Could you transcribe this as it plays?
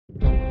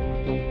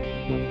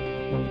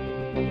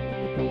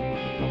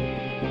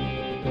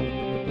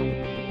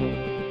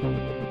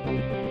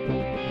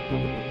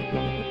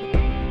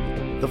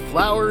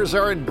flowers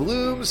are in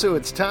bloom, so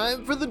it's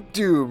time for the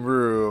Doom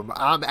Room.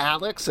 I'm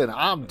Alex, and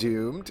I'm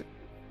doomed.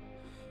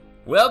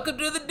 Welcome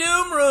to the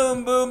Doom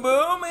Room, Boom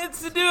Boom.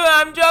 It's the Doom.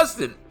 I'm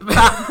Justin.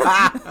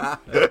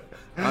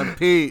 I'm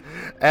Pete.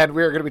 And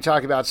we're going to be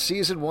talking about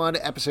Season 1,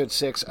 Episode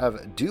 6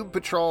 of Doom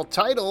Patrol,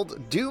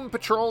 titled Doom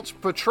Patrol's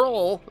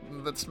Patrol.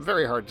 That's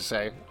very hard to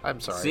say.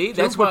 I'm sorry. See,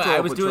 that's why I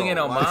was doing an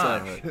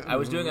homage. I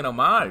was doing an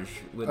homage.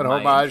 With an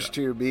homage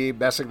to me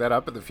messing that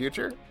up in the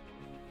future?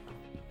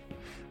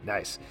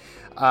 Nice.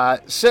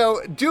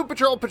 So, Doom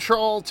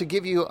Patrol, to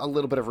give you a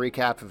little bit of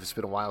recap, if it's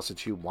been a while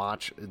since you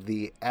watched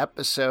the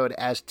episode,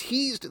 as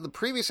teased in the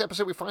previous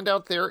episode, we find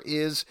out there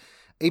is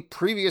a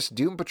previous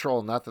Doom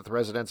Patrol, not that the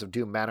residents of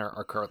Doom Manor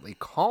are currently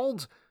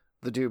called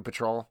the Doom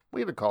Patrol.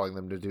 We've been calling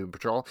them the Doom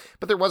Patrol,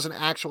 but there was an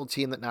actual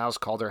team that Niles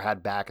Calder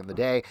had back in the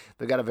day.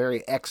 They got a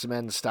very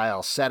X-Men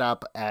style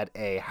setup at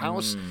a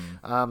house.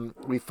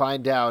 We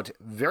find out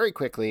very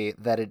quickly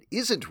that it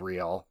isn't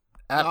real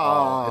at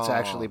all. It's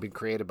actually been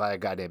created by a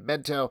guy named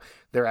Mento.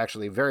 They're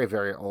actually very,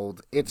 very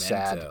old. It's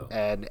sad.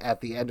 And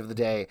at the end of the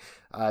day,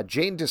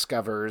 Jane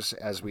discovers,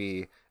 as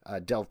we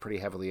delve pretty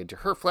heavily into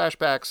her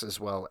flashbacks, as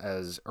well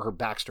as her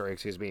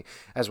backstory,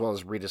 as well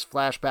as Rita's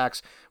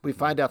flashbacks, we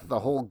find out that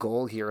the whole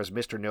goal here is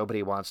Mr.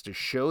 Nobody wants to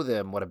show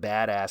them what a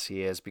badass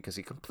he is because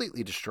he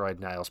completely destroyed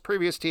Niles'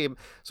 previous team.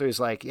 So he's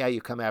like, yeah, you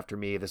come after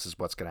me, this is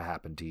what's going to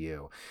happen to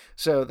you.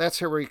 So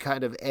that's where we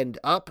kind of end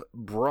up.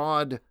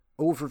 Broad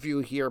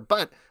overview here,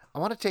 but I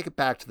want to take it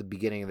back to the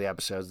beginning of the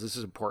episodes. This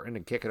is important,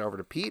 and kick it over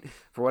to Pete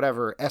for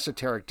whatever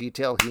esoteric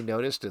detail he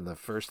noticed in the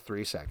first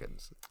 3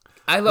 seconds.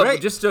 I love it.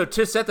 Just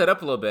to set that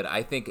up a little bit,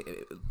 I think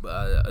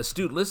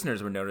astute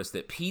listeners will notice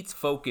that Pete's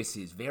focus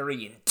is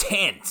very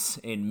intense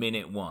in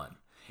minute 1.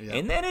 Yep.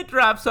 And then it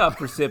drops off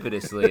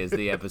precipitously as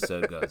the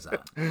episode goes on.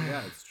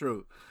 Yeah, it's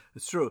true.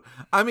 It's true.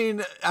 I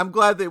mean, I'm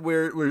glad that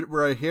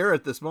we're here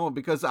at this moment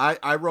because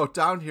I wrote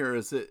down here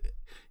is it,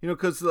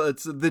 because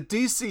it's the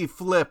DC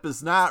flip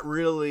is not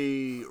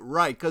really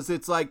right because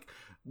it's like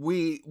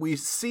we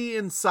see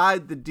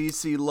inside the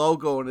DC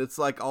logo and it's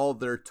like all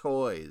their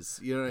toys.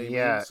 You know what I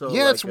mean? So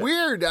yeah, like it's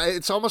weird.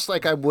 It's almost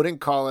like I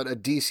wouldn't call it a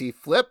DC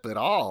flip at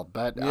all,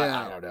 but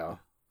yeah. I don't know.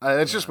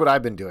 That's just what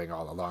I've been doing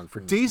all along for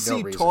DC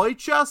no reason. Toy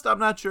Chest. I'm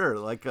not sure.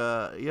 Like,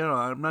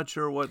 I'm not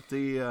sure what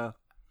the.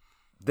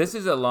 This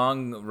is a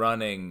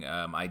long-running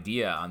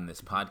idea on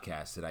this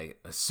podcast that I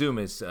assume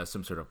is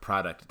some sort of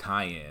product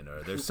tie-in,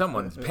 or there's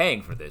someone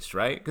paying for this,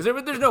 right? Because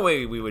there's no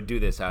way we would do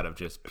this out of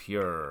just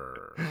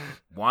pure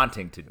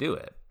wanting to do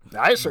it.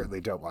 I certainly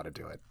don't want to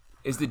do it.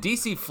 Is the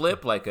DC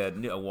Flip like a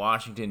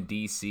Washington,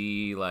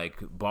 D.C.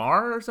 like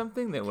bar or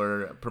something that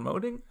we're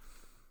promoting?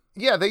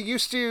 Yeah, they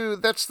used to.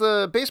 That's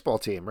the baseball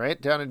team,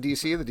 right? Down in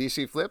D.C., the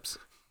D.C. Flips.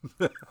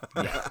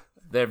 Yeah.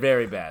 They're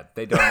very bad.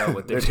 They don't know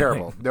what they're doing.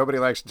 Terrible. Nobody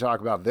likes to talk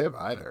about them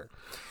either.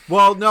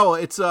 Well, no,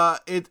 it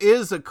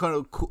is a kind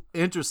of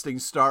interesting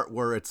start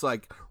where it's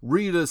like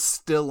Rita's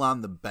still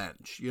on the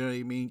bench. You know what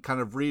I mean? Kind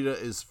of Rita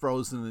is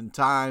frozen in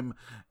time,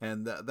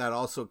 and that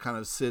also kind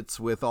of sits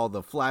with all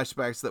the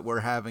flashbacks that we're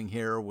having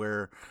here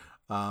where,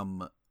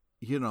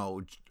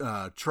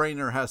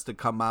 Trainer has to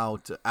come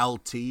out,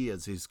 LT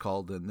as he's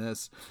called in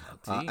this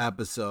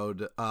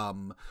episode,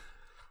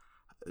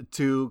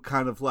 to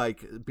kind of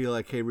like be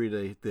like, hey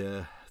Rita,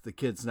 the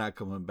kid's not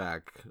coming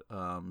back.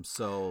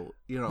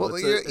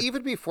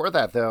 Even before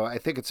that though, I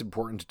think it's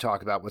important to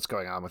talk about what's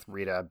going on with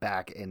Rita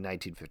back in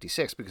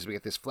 1956 because we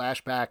get this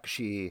flashback.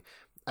 She,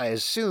 I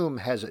assume,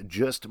 has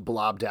just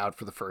blobbed out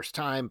for the first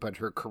time, but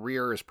her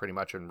career is pretty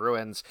much in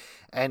ruins,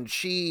 and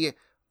she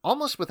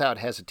almost without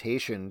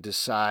hesitation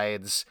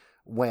decides,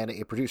 when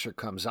a producer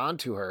comes on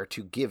to her,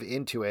 to give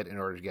into it in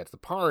order to get the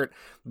part,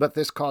 but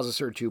this causes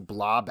her to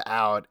blob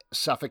out,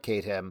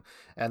 suffocate him,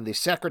 and the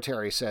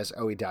secretary says,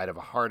 he died of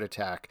a heart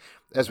attack.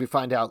 As we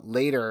find out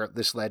later,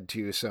 this led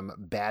to some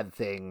bad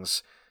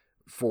things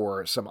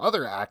for some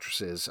other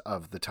actresses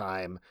of the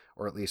time,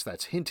 or at least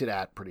that's hinted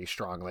at pretty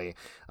strongly,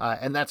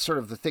 and that's sort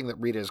of the thing that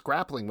Rita is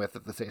grappling with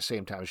at the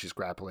same time she's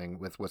grappling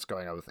with what's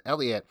going on with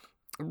Elliot.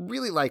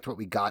 Really liked what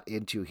we got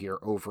into here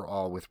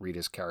overall with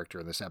Rita's character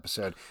in this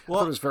episode. I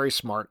thought it was very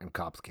smart and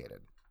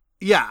complicated.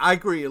 Yeah, I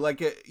agree. Like,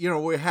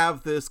 we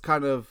have this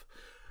kind of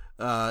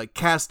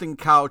casting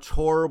couch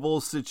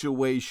horrible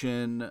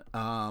situation,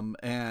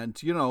 and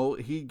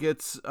he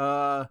gets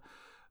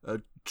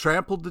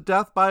trampled to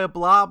death by a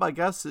blob, I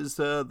guess is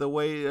the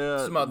way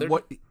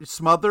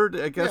smothered.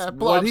 I guess. Yeah,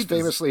 blobs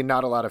famously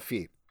not a lot of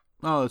feet.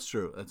 Oh, that's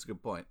true. That's a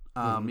good point.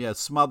 Yeah,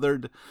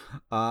 smothered,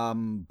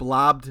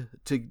 blobbed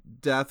to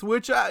death,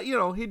 which,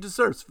 he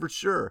deserves for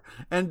sure.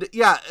 And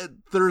yeah,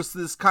 there's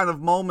this kind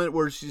of moment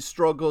where she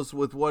struggles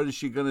with what is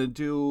she going to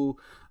do,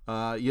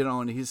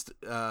 and he's,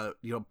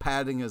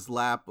 patting his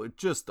lap.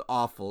 Just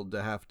awful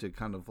to have to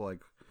kind of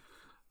like,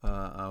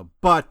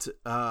 but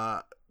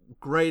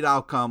great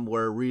outcome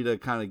where Rita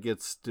kind of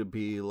gets to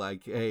be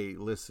like, hey,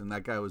 listen,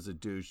 that guy was a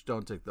douche.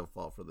 Don't take the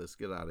fall for this.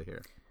 Get out of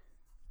here.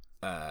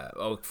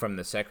 From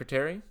the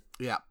secretary?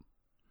 Yeah.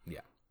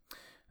 Yeah.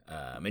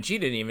 And she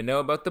didn't even know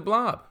about the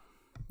blob.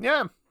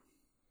 Yeah.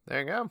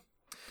 There you go.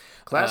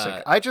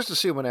 Classic. I just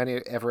assume when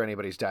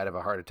anybody's died of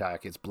a heart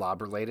attack, it's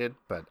blob related,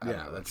 but I don't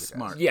know that's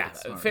smart. Yeah,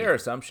 that's smart. fair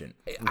assumption.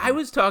 I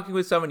was talking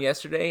with someone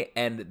yesterday,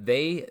 and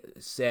they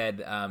said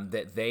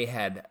that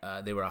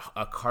they were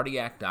a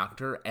cardiac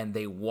doctor, and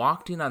they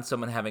walked in on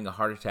someone having a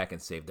heart attack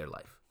and saved their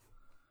life.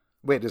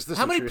 Wait, is this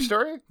a true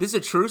story? This is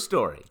a true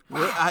story.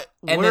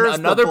 And then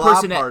another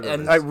person.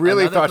 I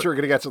really thought you were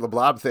going to get to the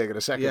blob thing in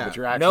a second, but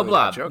you're actually no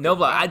blob, joking. no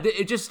blob.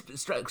 It just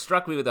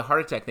struck me with the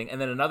heart attack thing. And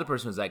then another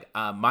person was like,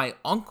 "My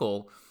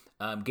uncle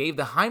gave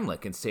the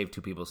Heimlich and saved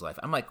 2 people's life."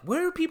 I'm like,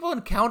 where are people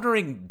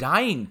encountering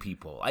dying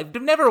people? I've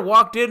never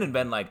walked in and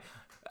been like,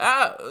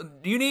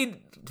 "Do you need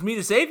me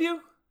to save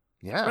you?"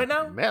 Yeah, right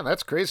now? Man,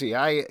 that's crazy.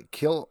 I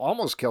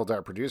almost killed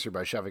our producer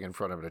by shoving in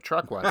front of a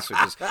truck once, which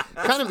is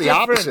kind of the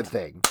opposite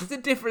thing. It's a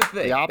different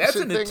thing. That's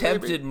an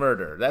attempted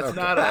murder. That's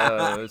not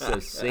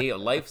a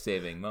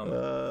life-saving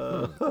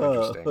moment.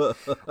 Interesting.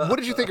 What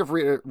did you think of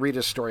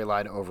Rita's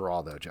storyline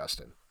overall, though,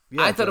 Justin?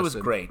 Yeah, I thought it was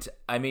great.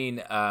 I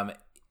mean,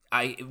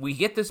 we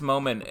get this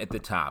moment at the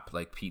top,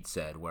 like Pete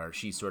said, where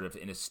she's sort of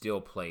in a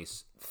still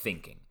place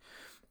thinking.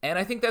 And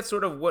I think that's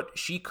sort of what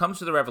she comes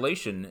to the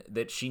revelation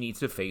that she needs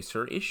to face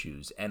her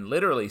issues and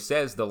literally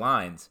says the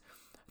lines,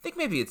 "I think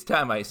maybe it's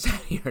time I sat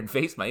here and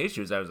faced my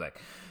issues." I was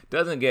like,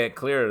 doesn't get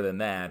clearer than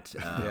that.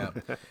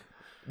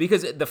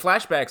 Because the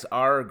flashbacks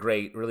are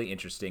great, really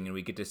interesting, and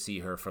we get to see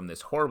her from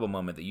this horrible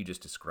moment that you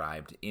just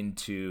described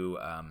into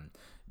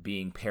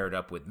being paired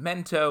up with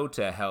Mento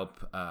to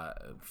help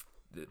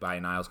by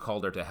Niles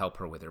Calder to help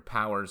her with her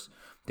powers.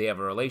 They have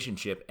a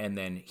relationship, and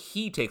then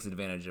he takes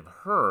advantage of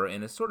her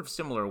in a sort of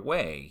similar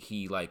way.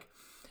 He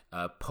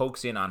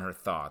pokes in on her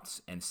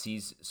thoughts and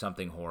sees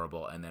something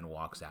horrible and then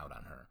walks out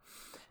on her.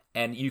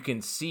 And you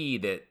can see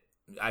that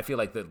I feel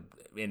like the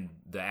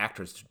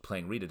actress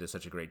playing Rita does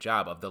such a great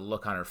job of the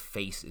look on her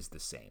face is the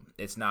same.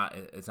 It's not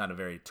a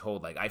very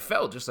told, like, I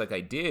felt just like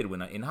I did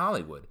when in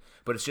Hollywood,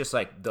 but it's just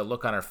like the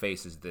look on her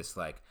face is this,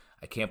 like,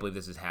 I can't believe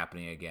this is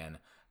happening again.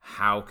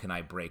 How can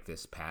I break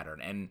this pattern?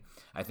 And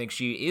I think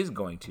she is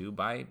going to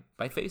by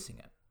facing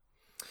it.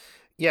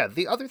 Yeah,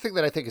 the other thing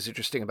that I think is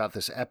interesting about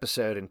this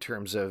episode in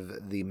terms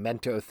of the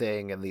Mento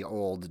thing and the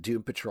old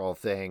Doom Patrol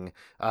thing,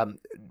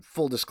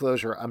 full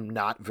disclosure, I'm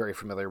not very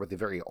familiar with the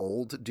very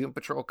old Doom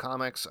Patrol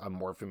comics. I'm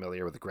more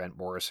familiar with the Grant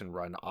Morrison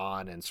run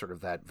on and sort of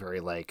that very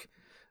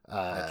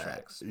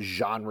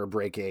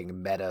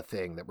genre-breaking meta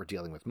thing that we're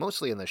dealing with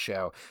mostly in the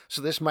show. So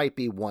this might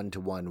be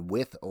one-to-one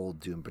with old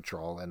Doom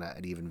Patrol, and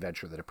an even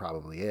venture that it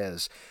probably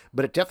is.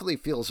 But it definitely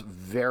feels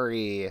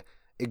very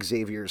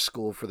Xavier's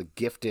School for the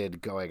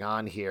Gifted going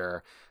on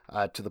here,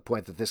 to the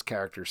point that this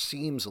character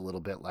seems a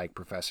little bit like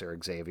Professor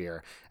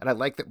Xavier. And I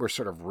like that we're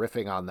sort of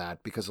riffing on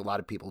that because a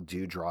lot of people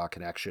do draw a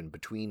connection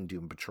between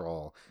Doom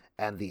Patrol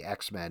and the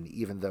X-Men,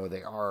 even though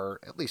they are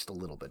at least a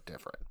little bit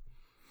different.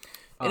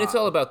 And it's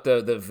all about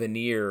the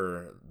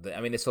veneer.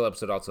 This whole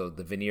episode also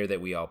the veneer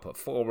that we all put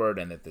forward,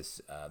 and that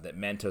that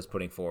Mento's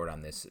putting forward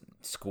on this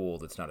school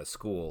that's not a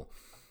school,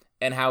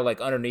 and how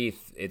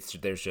underneath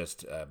there's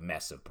just a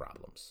mess of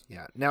problems.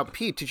 Yeah. Now,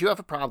 Pete, did you have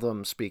a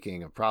problem?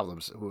 Speaking of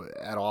problems,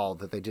 at all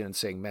that they didn't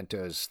sing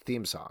Mento's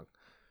theme song?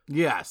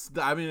 Yes,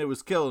 it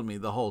was killing me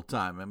the whole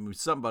time.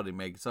 Somebody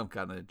make some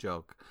kind of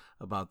joke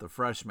about the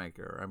fresh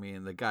maker.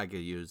 The guy could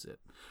use it.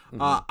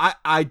 Mm-hmm.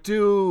 I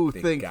do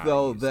think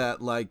though that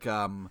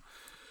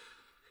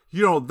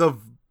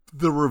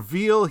the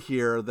reveal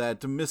here that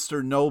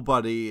Mr.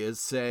 Nobody is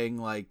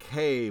saying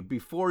hey,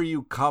 before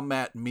you come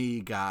at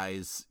me,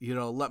 guys,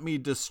 let me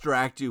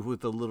distract you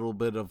with a little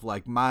bit of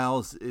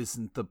Miles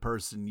isn't the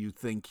person you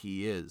think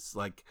he is.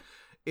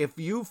 If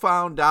you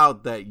found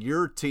out that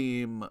your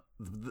team,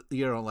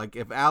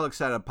 if Alex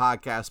had a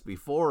podcast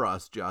before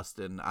us,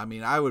 Justin,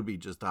 I would be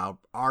just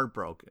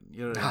heartbroken.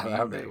 You know what I mean?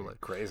 That would be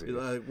crazy.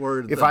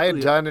 If I had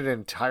done an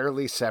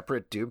entirely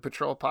separate Doom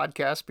Patrol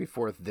podcast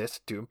before this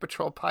Doom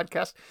Patrol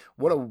podcast,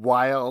 what a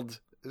wild,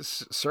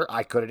 sir!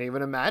 I couldn't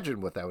even imagine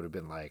what that would have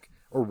been like,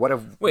 or what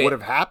would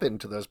have happened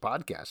to those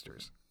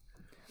podcasters.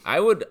 I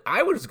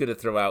was going to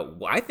throw out,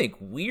 I think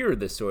we're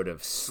the sort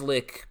of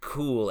slick,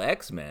 cool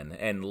X-Men,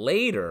 and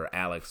later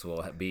Alex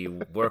will be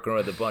working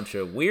with a bunch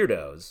of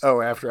weirdos.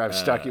 Oh, after I've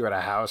stuck you in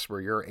a house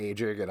where you're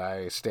aging and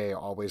I stay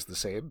always the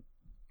same?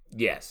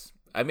 Yes.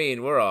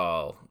 We're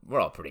all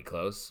pretty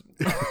close.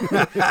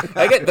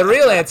 The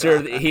real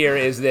answer here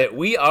is that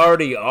we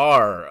already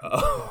are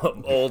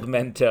old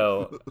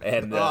Mento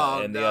and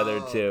the other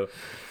two.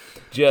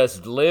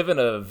 Just live in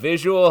a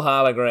visual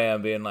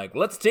hologram being like,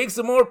 let's take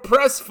some more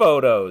press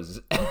photos.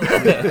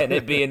 And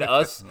it being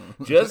us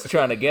just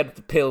trying to get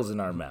the pills in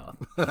our mouth.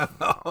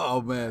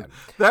 Oh, man.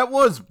 That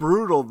was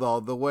brutal,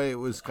 though, the way it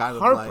was kind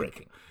of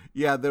heartbreaking.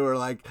 Yeah, they were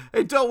like,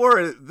 hey, don't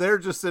worry. They're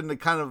just in the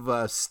kind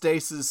of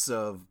stasis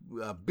of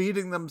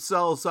beating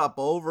themselves up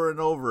over and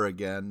over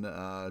again,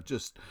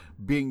 just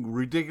being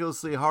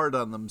ridiculously hard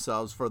on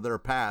themselves for their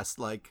past.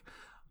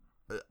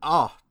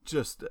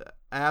 Just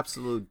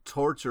absolute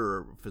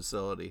torture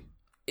facility.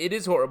 It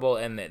is horrible,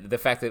 and the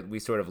fact that we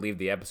sort of leave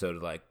the episode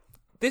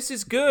this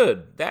is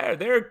good.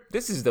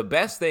 This is the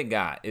best they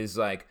got, is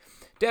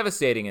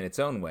devastating in its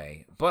own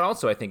way. But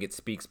also, I think it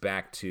speaks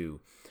back to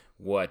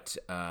what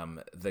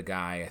the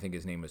guy, I think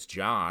his name was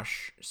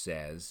Josh,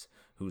 says,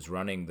 who's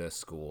running the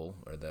school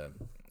or the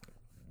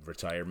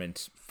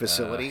retirement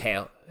facility.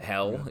 Hell,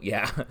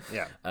 yeah.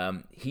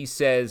 He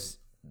says,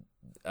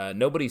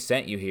 nobody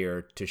sent you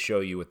here to show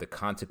you what the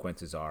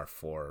consequences are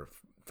for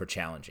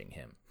challenging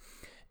him.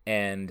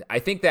 And I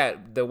think that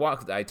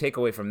I take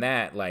away from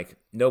that, like,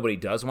 nobody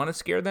does want to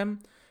scare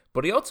them,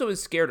 but he also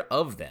is scared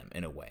of them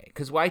in a way.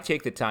 Because why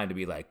take the time to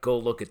be like, go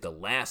look at the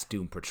last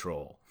Doom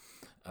Patrol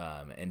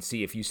and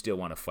see if you still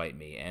want to fight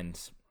me? And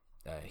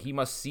he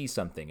must see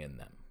something in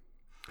them.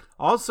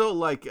 Also,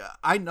 like,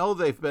 I know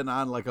they've been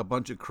on like a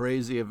bunch of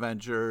crazy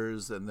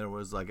adventures, and there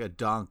was like a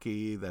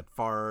donkey that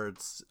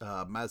farts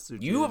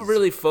messages. You have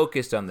really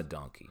focused on the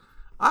donkey.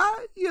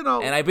 And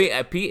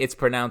it's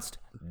pronounced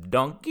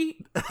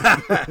donkey.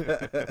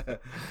 But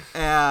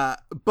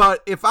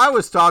if I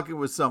was talking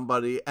with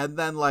somebody and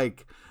then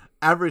like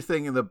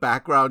everything in the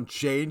background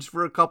changed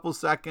for a couple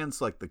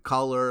seconds, like the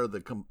color, the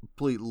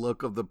complete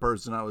look of the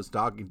person I was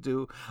talking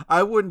to,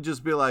 I wouldn't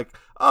just be like,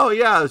 oh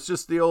yeah, it's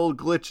just the old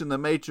glitch in the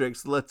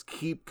Matrix, let's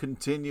keep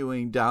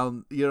continuing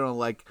down,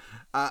 like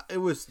it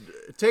was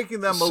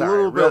taking them a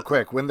little bit. Real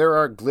quick, when there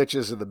are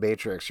glitches in the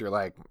Matrix, you're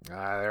like,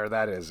 there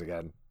that is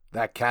again.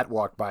 That cat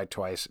walked by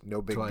twice,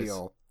 no big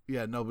deal.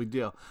 Yeah, no big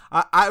deal.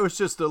 I was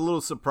just a little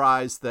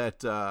surprised that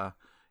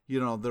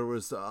there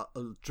was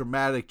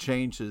dramatic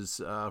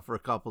changes for a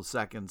couple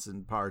seconds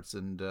in parts,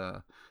 and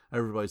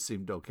everybody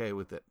seemed okay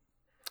with it.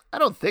 I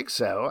don't think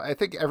so. I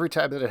think every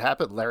time that it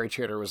happened, Larry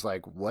Chater was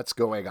like, what's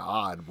going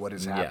on? What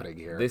is happening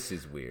here? This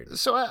is weird.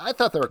 So I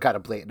thought they were kind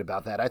of blatant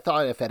about that. I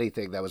thought, if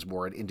anything, that was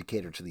more an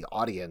indicator to the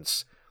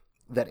audience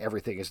that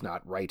everything is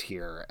not right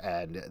here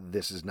and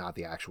this is not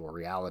the actual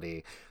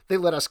reality. They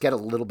let us get a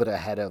little bit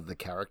ahead of the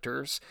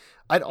characters.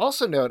 I'd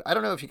also note, I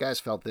don't know if you guys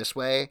felt this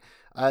way,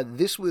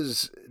 this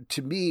was,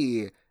 to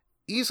me,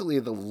 easily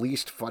the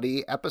least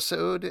funny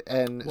episode,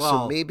 and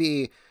so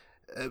maybe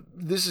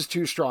this is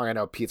too strong. I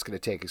know Pete's going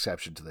to take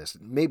exception to this.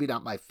 Maybe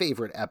not my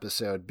favorite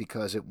episode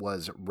because it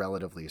was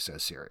relatively so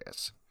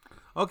serious.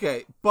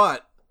 Okay,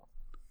 but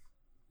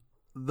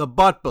the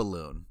butt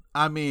balloon.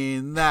 I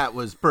mean, that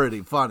was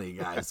pretty funny,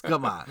 guys.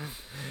 Come on.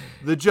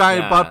 The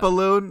giant butt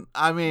balloon,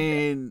 I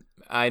mean...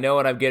 I know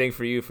what I'm getting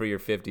for you for your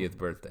 50th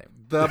birthday.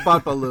 The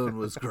butt balloon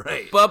was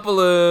great. Butt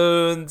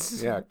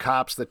balloons! Yeah,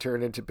 cops that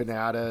turn into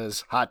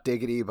pinatas, Hot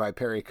Diggity by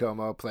Perry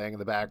Como playing in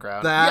the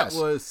background. That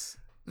was...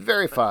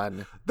 very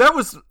fun. That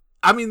was...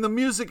 I mean, the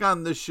music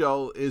on this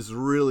show is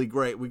really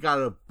great. We got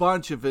a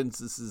bunch of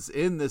instances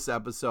in this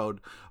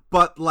episode,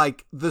 but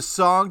like the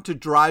song to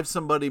drive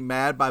somebody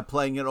mad by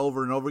playing it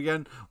over and over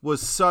again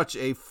was such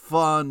a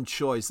fun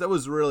choice. That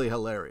was really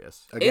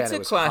hilarious. Again, it's a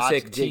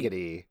classic Hot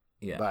Diggity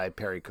by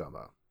Perry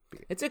Como.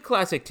 It's a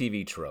classic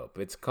TV trope.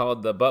 It's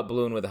called the butt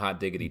balloon with a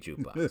hot diggity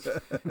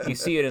jukebox. You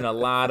see it in a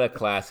lot of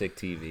classic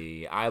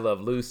TV. I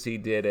Love Lucy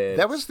did it.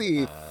 That was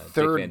the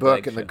third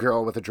book in the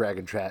Girl with a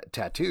Dragon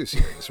Tattoo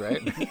series,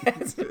 right?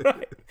 Yes,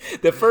 right.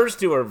 The first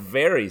two are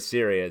very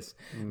serious,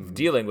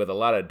 dealing with a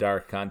lot of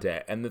dark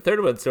content, and the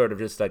third one's sort of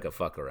just like a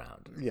fuck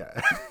around.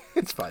 Yeah,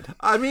 it's fun.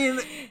 I mean,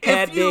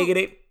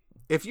 diggity.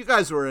 If you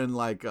guys were in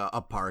like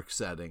a park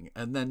setting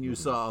and then you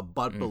saw a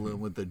butt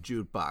balloon with a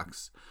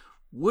jukebox,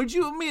 would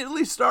you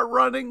immediately start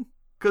running?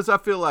 Because I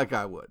feel like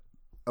I would.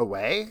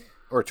 Away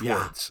or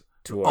towards?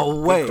 Yeah.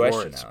 Away.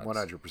 Towards,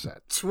 100%.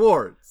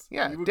 Towards.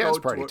 Yeah, dance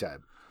party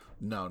time.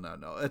 No.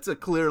 It's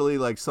clearly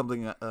like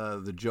something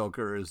the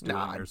Joker is doing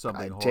or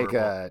something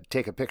horrible.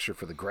 Take a picture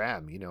for the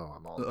gram. You know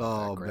I'm all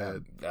about that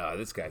gram. Man.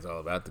 This guy's all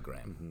about the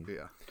gram. Mm-hmm.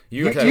 Yeah.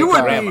 You would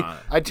gram on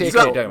it. I'd take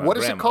what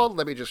is it called?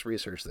 Let me just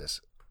research this.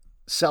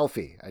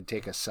 Selfie. I'd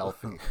take a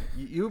selfie.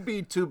 You'd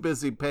be too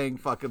busy paying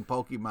fucking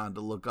Pokemon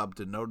to look up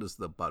to notice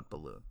the butt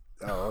balloon.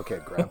 Oh, okay,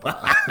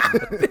 Grandpa.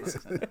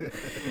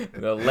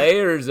 The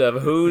layers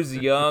of who's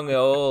young,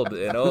 old,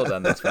 and old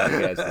on this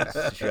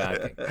podcast is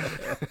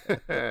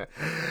shocking.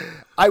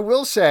 I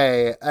will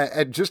say,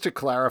 and just to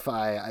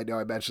clarify, I know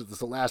I mentioned this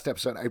the last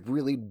episode, I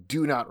really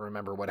do not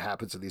remember what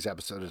happens in these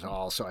episodes at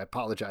all, so I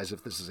apologize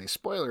if this is a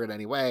spoiler in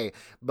any way,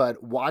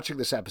 but watching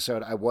this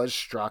episode, I was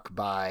struck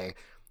by...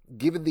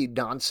 given the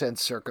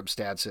nonsense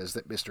circumstances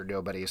that Mr.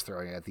 Nobody is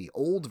throwing at the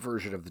old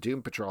version of the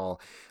Doom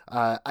Patrol,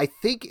 I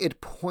think it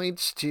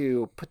points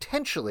to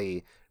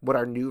potentially what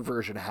our new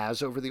version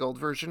has over the old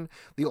version.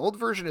 The old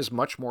version is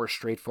much more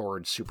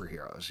straightforward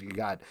superheroes. You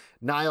got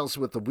Niles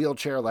with the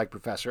wheelchair like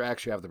Professor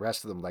X. You have the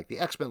rest of them like the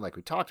X-Men like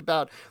we talked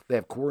about. They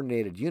have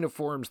coordinated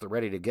uniforms. They're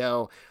ready to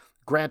go.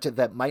 Granted,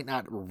 that might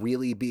not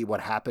really be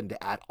what happened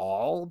at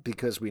all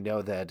because we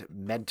know that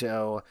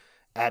Mento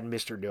and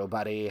Mr.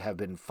 Nobody have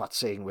been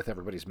futzing with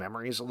everybody's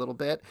memories a little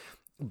bit.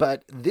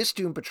 But this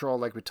Doom Patrol,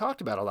 like we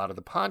talked about a lot of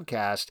the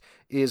podcast,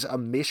 is a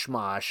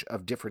mishmash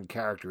of different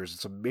characters.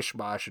 It's a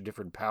mishmash of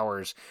different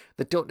powers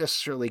that don't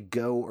necessarily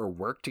go or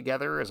work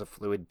together as a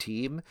fluid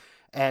team.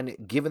 And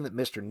given that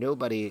Mr.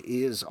 Nobody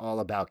is all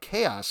about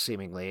chaos,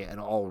 seemingly, and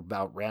all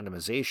about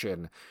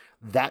randomization,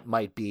 that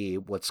might be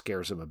what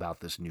scares him about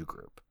this new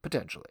group,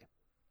 potentially.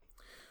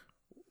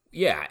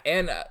 Yeah,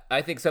 and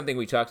I think something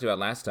we talked about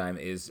last time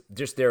is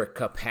just their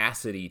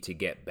capacity to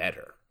get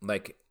better.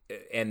 Like,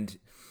 and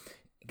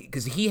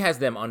because he has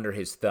them under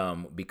his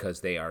thumb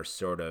because they are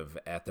sort of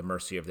at the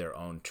mercy of their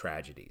own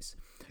tragedies.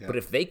 Yeah. But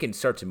if they can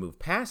start to move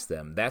past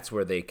them, that's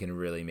where they can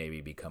really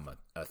maybe become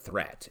a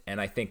threat.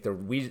 And I think the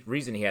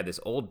reason he had this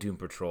old Doom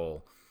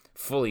Patrol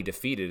fully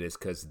defeated is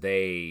because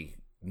they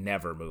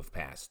never move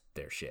past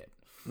their shit.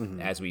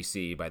 Mm-hmm. As we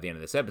see by the end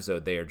of this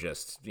episode, they are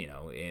just,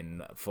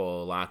 in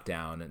full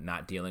lockdown and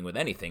not dealing with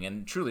anything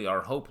and truly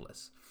are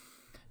hopeless.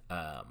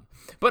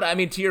 But I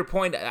mean, to your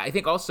point, I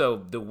think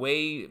also the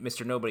way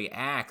Mr. Nobody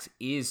acts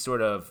is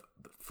sort of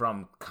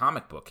from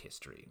comic book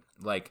history.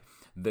 Like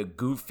the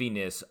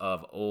goofiness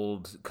of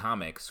old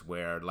comics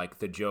where like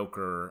the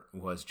Joker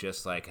was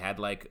just like had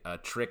like a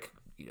trick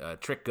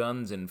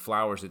guns and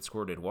flowers that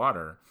squirted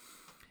water.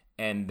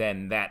 And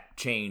then that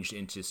changed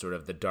into sort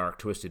of the dark,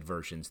 twisted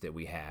versions that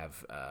we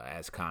have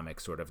as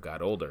comics sort of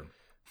got older.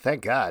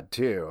 Thank God,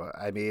 too.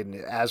 I mean,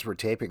 as we're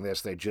taping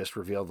this, they just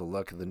revealed the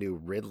look of the new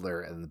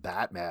Riddler and the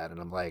Batman, and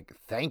I'm like,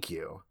 thank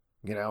you.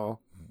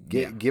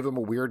 Give him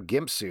a weird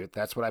gimp suit.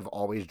 That's what I've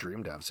always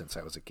dreamed of since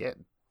I was a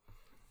kid.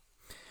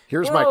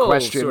 Here's my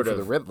question for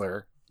the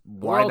Riddler.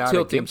 Why not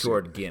a gimp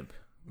toward gimp?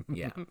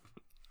 Yeah.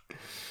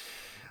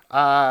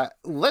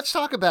 Let's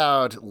talk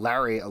about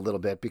Larry a little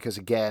bit because,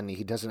 again,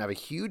 he doesn't have a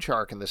huge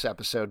arc in this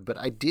episode, but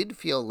I did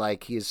feel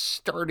like he is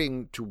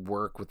starting to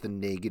work with the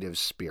negative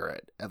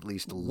spirit, at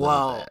least a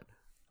little bit.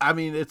 I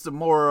mean, it's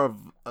more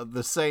of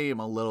the same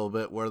a little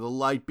bit where the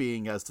light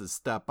being has to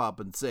step up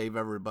and save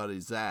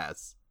everybody's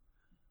ass.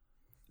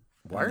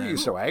 Why are you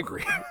so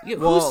angry?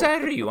 Whose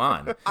side are you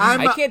on?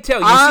 I can't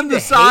tell. You seem to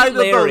hate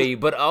Larry,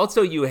 but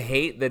also you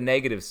hate the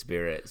negative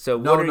spirit. So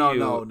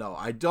No.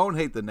 I don't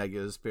hate the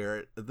negative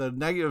spirit. The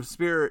negative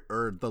spirit,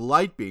 or the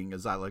light being,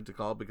 as I like to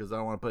call it, because I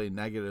don't want to put any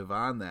negative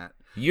on that.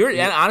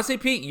 And honestly,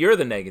 Pete, you're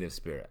the negative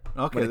spirit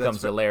when it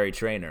comes to Larry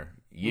Trainer.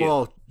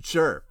 Well,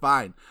 sure,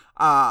 fine.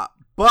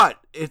 But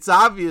it's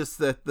obvious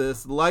that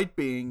this light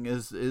being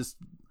is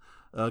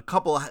a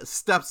couple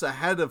steps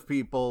ahead of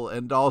people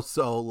and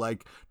also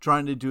like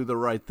trying to do the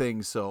right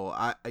thing.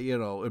 So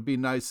it'd be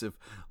nice if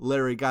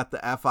Larry got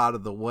the F out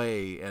of the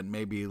way and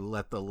maybe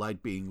let the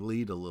light being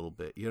lead a little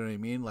bit. You know what I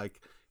mean?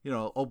 Like,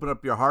 open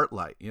up your heart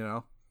light,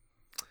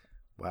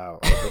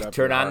 Wow.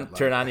 Turn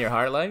on your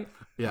heart light.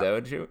 Yeah. Is that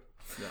what you?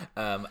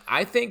 Yeah.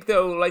 I think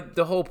though, like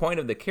the whole point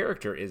of the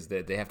character is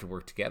that they have to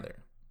work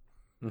together.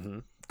 Mm-hmm.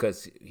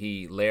 Because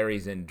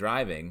Larry's in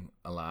driving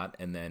a lot,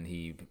 and then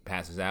he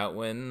passes out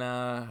when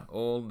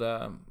old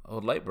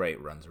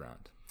Lightbright runs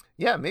around.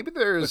 Yeah, maybe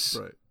there's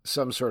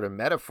some sort of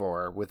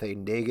metaphor with a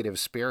negative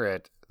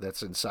spirit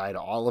that's inside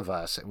all of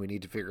us, and we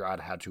need to figure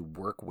out how to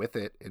work with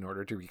it in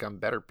order to become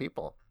better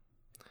people.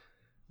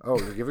 Oh,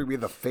 you're giving me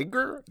the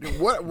finger?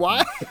 What?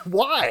 Why?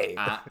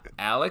 Why?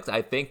 Alex,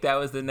 I think that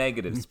was the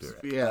negative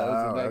spirit.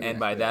 Yeah. And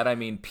by that, I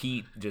mean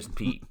Pete, just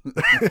Pete.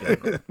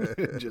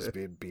 Just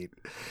being Pete.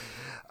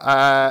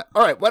 All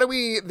right.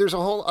 There's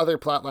a whole other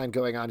plot line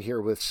going on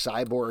here with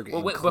Cyborg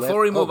and Cliff.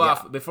 Before we move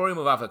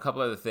off, a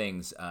couple other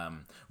things.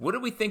 What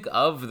did we think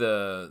of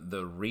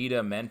the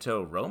Rita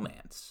Mento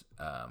romance?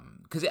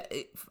 Because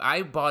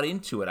I bought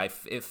into it.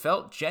 It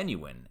felt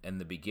genuine in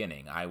the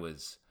beginning. I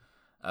was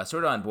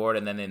sort of on board,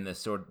 and then in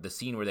the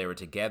scene where they were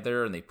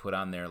together and they put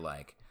on their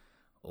like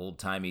old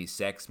timey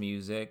sex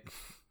music,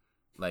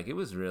 like it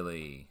was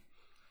really.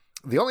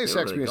 The only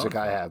sex music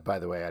I have, by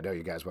the way, I know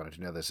you guys wanted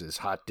to know this, is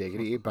Hot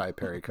Diggity by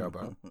Perry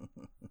Como.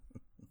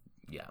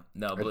 Yeah.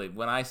 No, but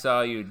when I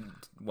saw you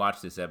watch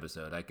this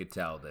episode, I could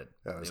tell that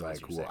I was like,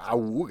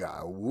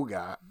 wooga,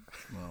 wooga.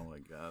 Oh, my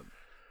God.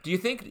 Do you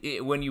think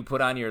when you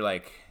put on your,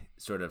 like,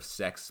 sort of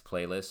sex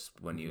playlist,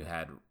 when you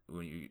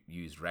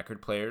used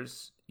record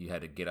players, you had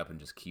to get up and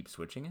just keep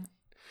switching it?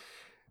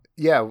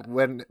 Yeah,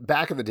 when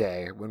back in the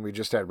day, when we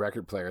just had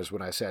record players,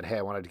 when I said, hey,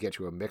 I wanted to get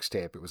you a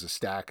mixtape, it was a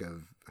stack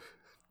of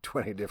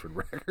 20 different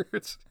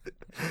records.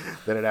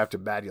 Then I'd have to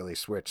manually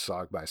switch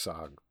song by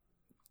song.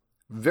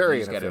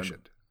 Very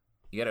inefficient.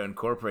 You got to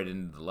incorporate it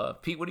into the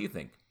love. Pete, what do you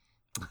think?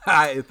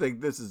 I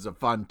think this is a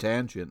fun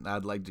tangent.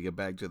 I'd like to get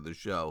back to the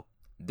show.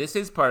 This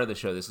is part of the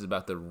show. This is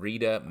about the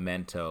Rita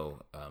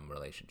Mento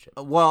relationship.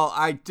 Well,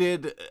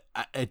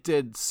 it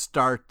did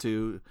start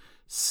to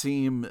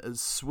seem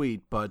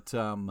sweet, but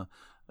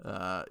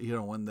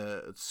when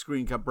the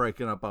screen kept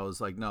breaking up, I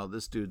was like, no,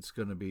 this dude's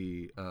going to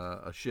be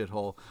a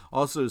shithole.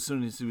 Also, as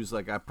soon as he was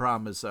like, I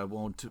promise I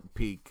won't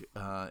peek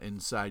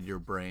inside your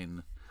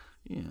brain,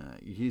 yeah,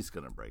 he's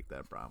going to break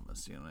that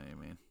promise. You know what I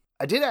mean?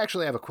 I did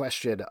actually have a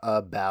question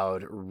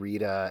about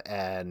Rita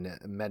and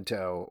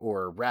Mento,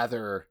 or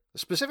rather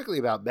specifically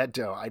about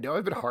Mento. I know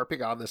I've been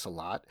harping on this a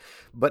lot,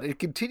 but it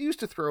continues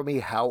to throw me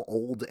how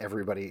old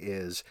everybody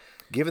is,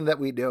 given that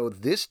we know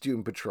this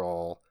Doom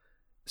Patrol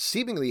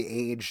seemingly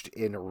aged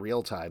in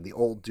real time, the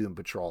old Doom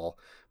Patrol,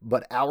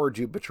 but our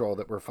Doom Patrol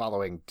that we're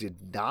following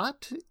did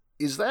not.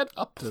 Is that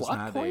a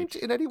plot point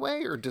in any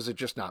way, or does it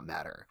just not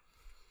matter?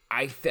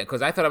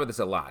 because I thought about this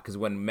a lot. Because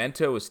when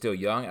Mento was still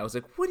young, I was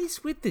like, "What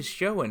is with this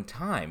show and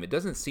time? It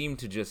doesn't seem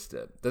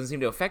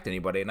to affect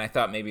anybody." And I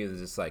thought maybe it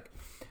was just like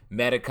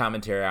meta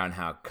commentary on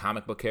how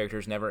comic book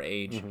characters never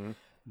age. Mm-hmm.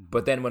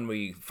 But then when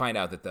we find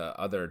out that the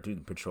other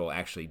Doom Patrol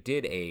actually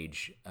did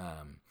age,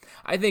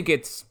 I think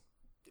it's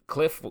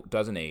Cliff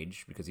doesn't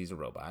age because he's a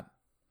robot.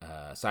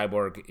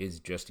 Cyborg is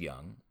just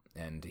young,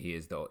 and he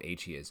is the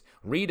age he is.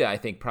 Rita, I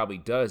think, probably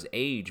does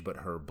age, but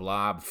her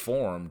blob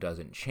form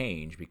doesn't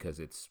change because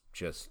it's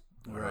just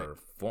her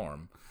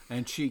form.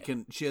 And she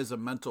has a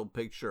mental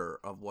picture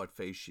of what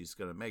face she's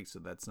going to make, so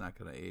that's not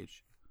going to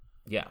age.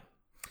 Yeah.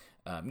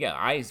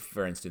 I,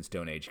 for instance,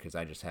 don't age because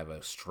I just have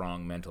a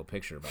strong mental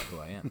picture about who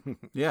I am.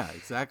 Yeah,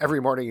 exactly.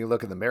 Every morning you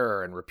look in the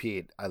mirror and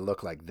repeat, I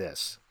look like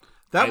this.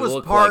 That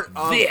was part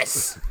like of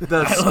this.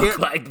 I look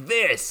like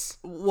this.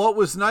 What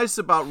was nice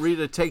about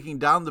Rita taking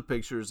down the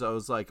pictures, I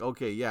was like,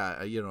 okay,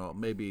 yeah,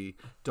 maybe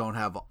don't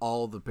have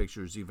all the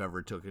pictures you've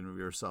ever taken of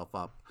yourself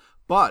up.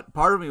 But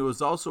part of me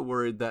was also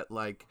worried that,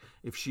 like,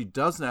 if she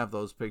doesn't have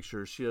those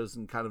pictures, she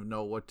doesn't kind of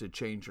know what to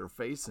change her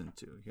face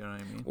into. You know what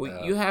I mean?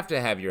 Well, you have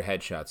to have your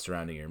headshots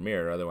surrounding your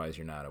mirror, otherwise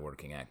you're not a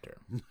working actor.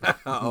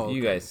 Okay.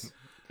 You guys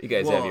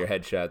have your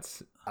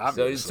headshots.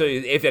 So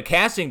if a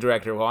casting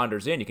director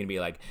wanders in, you can be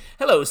like,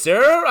 "Hello,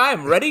 sir.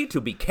 I'm ready to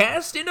be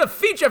cast in a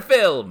feature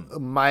film."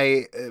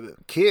 My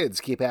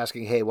kids keep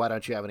asking, "Hey, why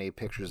don't you have any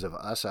pictures of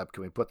us up?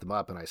 Can we put them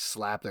up?" And I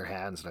slap their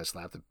hands and I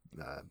slap the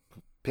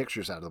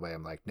pictures out of the way.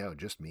 I'm like, "No,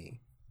 just me,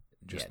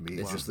 me.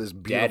 It's just this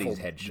beautiful,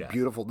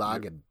 beautiful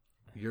noggin."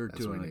 You're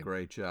doing a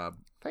great job.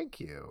 Thank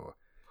you,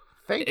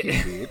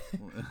 Pete.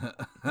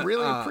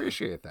 Really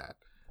appreciate that.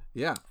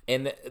 Yeah.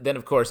 And then,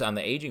 of course, on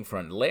the aging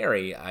front,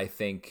 Larry, I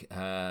think,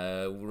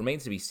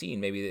 remains to be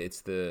seen. Maybe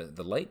it's the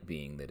light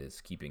being that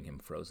is keeping him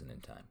frozen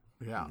in time.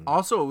 Yeah. Mm-hmm.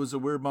 Also, it was a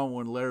weird moment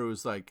when Larry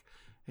was like,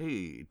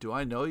 "Hey, do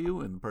I know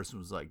you?" And the person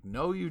was like,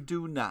 "No, you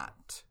do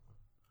not."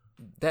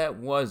 That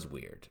was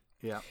weird.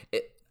 Yeah.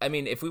 I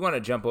mean, if we want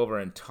to jump over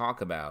and talk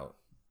about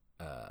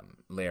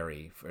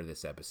Larry for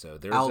this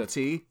episode, there's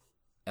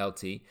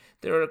LT.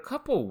 There are a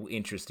couple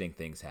interesting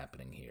things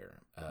happening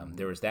here.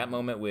 There was that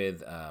moment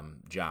with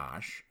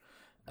Josh,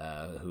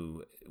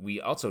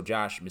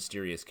 Josh,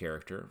 mysterious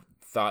character,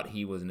 thought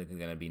he wasn't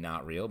going to be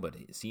not real, but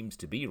he seems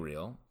to be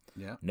real.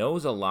 Yeah.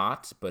 Knows a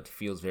lot, but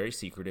feels very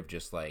secretive,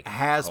 just like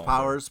has Homer.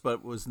 Powers,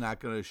 but was not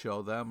going to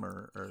show them,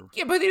 or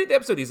yeah. By the end of the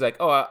episode, he's like,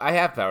 "Oh, I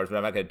have powers, but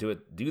I'm not going to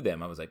do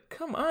them." I was like,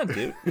 "Come on,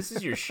 dude, this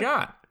is your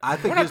shot." I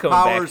think We're his not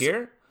coming powers back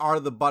here.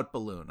 Are the butt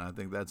balloon. I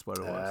think that's what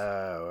it was.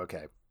 Oh,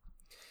 okay.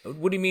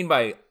 What do you mean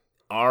by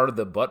 "are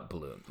the butt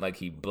balloon"? Like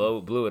he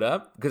blew it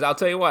up? Because I'll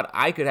tell you what,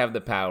 I could have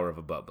the power of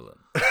a butt balloon.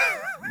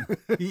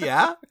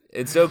 Yeah,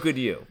 and so could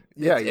you.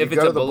 Yeah, if you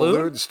go to the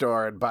balloon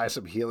store and buy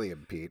some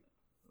helium, Pete.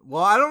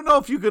 Well, I don't know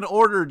if you can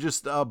order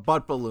just a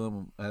butt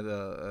balloon at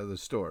the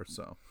store.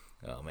 So,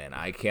 oh man,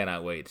 I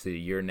cannot wait to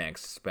your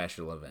next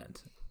special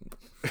event.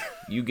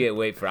 I'm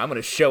going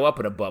to show up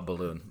in a butt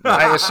balloon.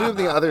 I assume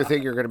the other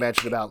thing you're going to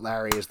mention about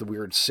Larry is the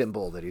weird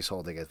symbol that he's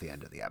holding at the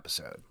end of the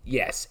episode.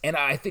 Yes, and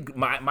I think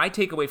my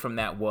takeaway from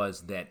that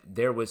was that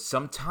there was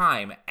some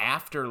time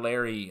after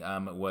Larry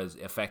was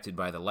affected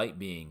by the light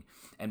being,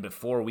 and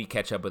before we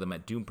catch up with him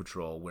at Doom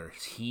Patrol, where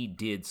he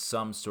did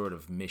some sort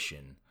of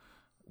mission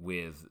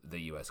with the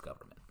U.S.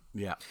 government.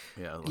 Yeah.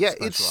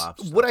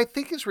 It's what I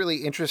think is really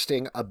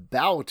interesting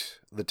about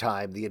the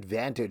time, the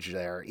advantage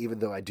there, even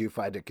though I do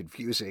find it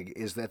confusing,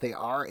 is that they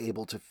are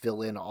able to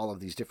fill in all of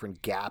these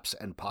different gaps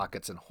and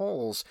pockets and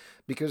holes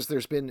because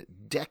there's been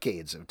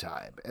decades of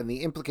time. And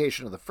the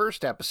implication of the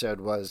first episode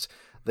was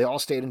they all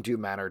stayed in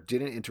Doom Manor,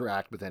 didn't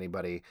interact with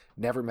anybody,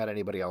 never met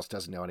anybody else,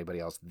 doesn't know anybody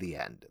else, the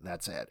end.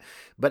 That's it.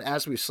 But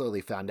as we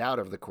slowly found out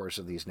over the course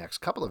of these next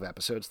couple of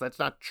episodes, that's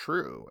not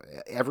true.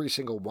 Every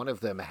single one of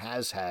them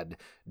has had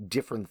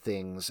different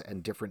things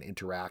and different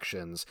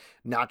interactions,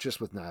 not just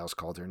with Niles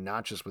Calder,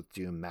 not just with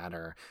Doom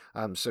Manor.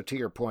 So to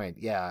your point,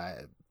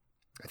 yeah,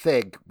 I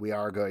think we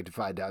are going to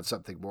find out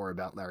something more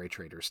about Larry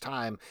Trader's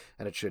time,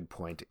 and it should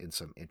point in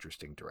some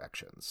interesting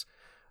directions.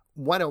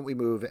 Why don't we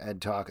move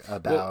and talk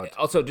about... Well,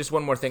 also, just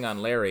one more thing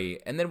on Larry,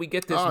 and then we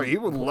get this... Oh, you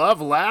would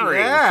love Larry.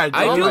 Yeah,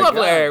 I do love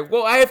Larry.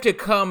 Well, I have to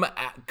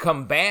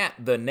combat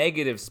the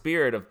negative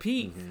spirit of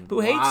Pete,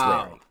 who hates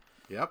Larry.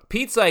 Yep.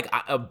 Pete's like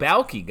a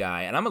Balky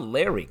guy, and I'm a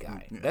Larry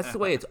guy. That's the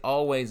way it's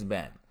always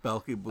been.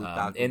 Balky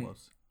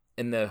Butakumos.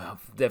 In the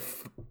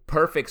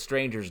perfect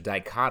strangers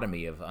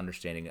dichotomy of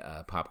understanding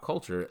pop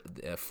culture,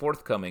 a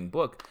forthcoming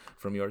book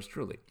from yours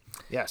truly.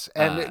 Yes,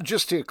 and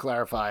just to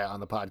clarify on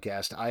the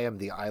podcast, I am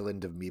the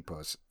island of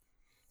Meepos.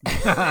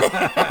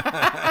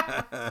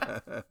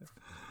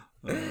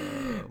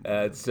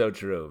 It's so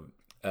true.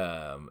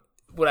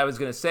 What I was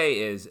going to say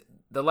is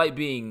the light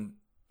being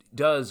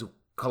does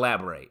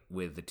collaborate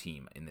with the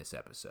team in this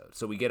episode.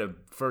 So we get a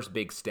first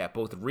big step.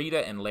 Both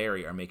Rita and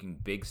Larry are making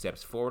big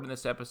steps forward in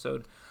this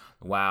episode,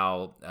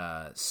 while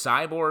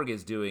Cyborg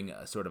is doing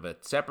a sort of a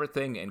separate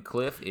thing, and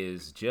Cliff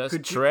is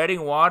just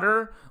treading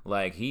water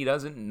like he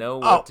doesn't know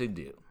what to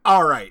do.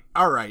 All right.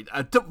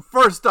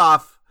 First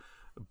off,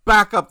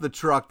 back up the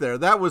truck there.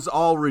 That was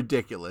all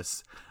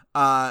ridiculous.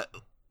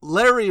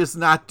 Larry is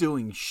not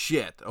doing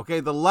shit, okay?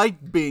 The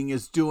light being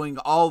is doing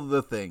all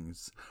the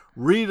things.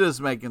 Rita's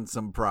making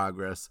some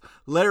progress.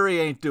 Larry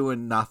ain't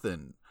doing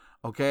nothing,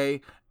 okay?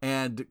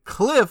 And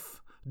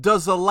Cliff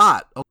does a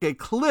lot, okay?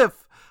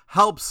 Cliff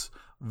helps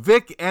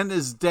Vic and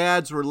his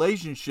dad's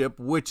relationship,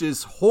 which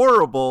is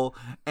horrible,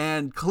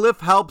 and Cliff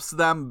helps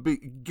them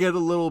get a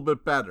little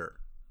bit better.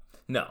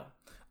 No,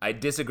 I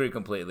disagree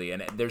completely.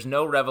 And there's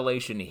no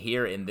revelation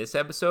here in this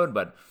episode,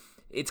 but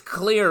it's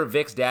clear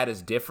Vic's dad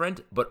is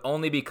different, but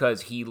only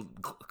because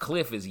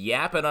Cliff is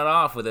yapping it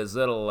off with his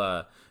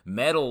little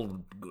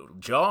metal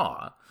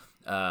jaw,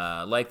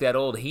 like that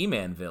old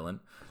He-Man villain,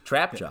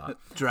 Trapjaw.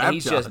 And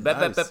he's just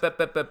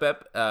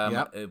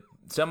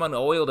someone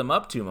oiled him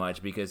up too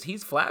much because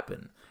he's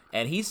flapping.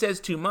 And he says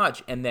too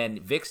much, and then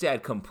Vic's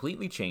dad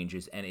completely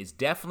changes and is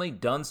definitely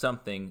done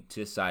something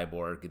to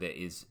Cyborg that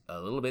is a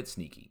little bit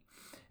sneaky.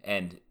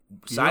 And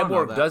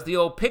Cyborg does the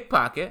old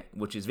pickpocket,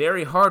 which is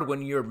very hard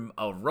when you're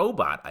a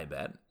robot, I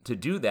bet, to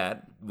do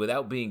that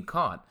without being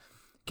caught.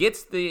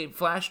 Gets the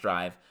flash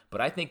drive,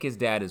 but I think his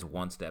dad is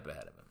one step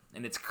ahead of him.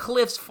 And it's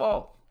Cliff's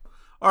fault.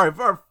 All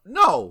right,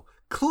 no,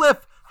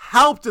 Cliff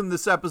helped in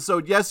this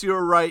episode. Yes,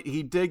 you're right.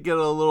 He did get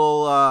a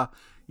little, I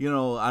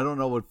don't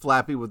know what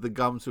flappy with the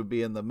gums would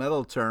be in the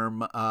metal term,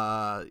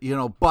 but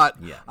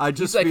yeah. I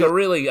just He's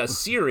like a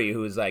Siri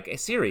who's like, hey,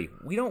 Siri,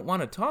 we don't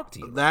want to talk to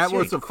you. That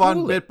Siri, was a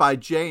fun bit by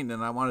Jane,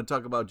 and I want to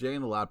talk about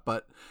Jane a lot,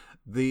 but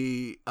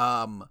he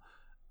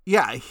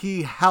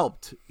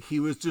helped. He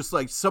was just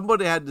like,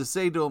 somebody had to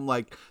say to him,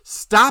 like,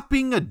 stop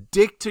being a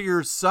dick to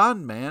your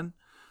son, man.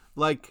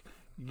 Like,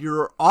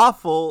 you're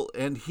awful,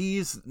 and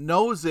he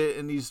knows it,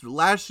 and he's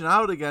lashing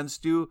out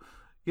against you,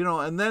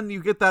 and then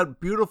you get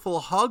that beautiful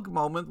hug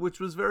moment, which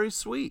was very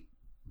sweet.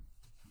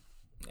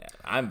 Yeah,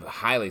 I'm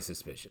highly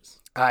suspicious.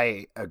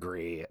 I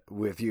agree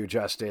with you,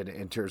 Justin,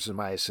 in terms of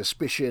my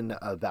suspicion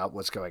about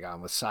what's going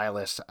on with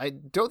Silas. I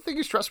don't think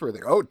he's trustworthy.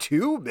 Oh,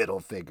 2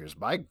 middle fingers.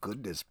 My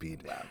goodness,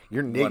 Pete. Wow.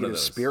 Your negative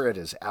spirit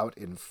is out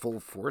in full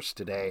force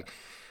today.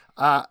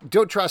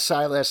 Don't trust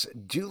Silas.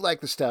 Do like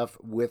the stuff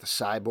with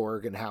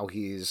Cyborg and how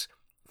he's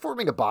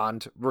forming a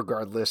bond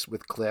regardless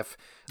with Cliff.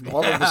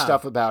 All of the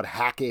stuff about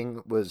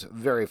hacking was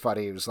very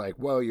funny. It was like,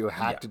 whoa, you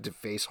hacked into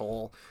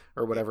Facehole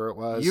or whatever it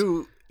was.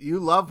 You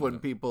love when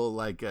people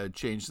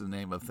change the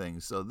name of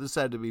things, so this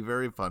had to be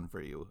very fun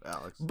for you,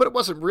 Alex. But it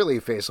wasn't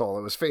really Facehole.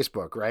 It was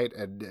Facebook, right?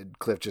 And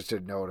Cliff just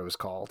didn't know what it was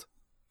called.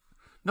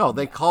 No,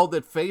 they called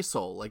it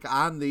Facehole. Like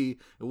it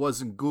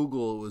wasn't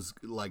Google, it was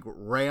like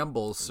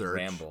Ramble search.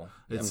 Ramble.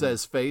 It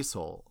says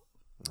Facehole.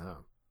 Oh,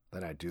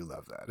 then I do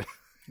love that.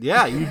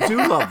 Yeah, you do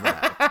love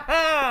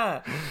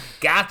that.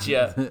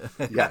 Gotcha.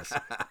 Yes.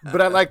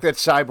 But I like that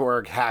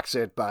Cyborg hacks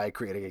it by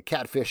creating a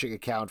catfishing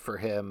account for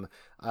him.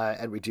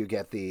 And we do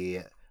get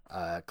the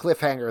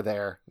cliffhanger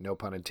there, no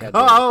pun intended.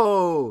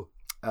 Oh!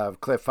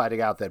 Of Cliff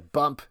finding out that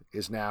Bump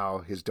is now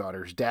his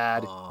daughter's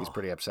dad. Oh. He's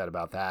pretty upset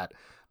about that.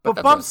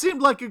 But Bump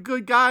seemed like a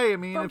good guy. I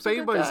mean, Bump's if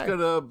anybody's going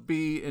to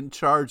be in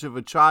charge of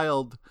a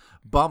child,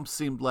 Bump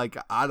seemed like,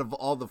 out of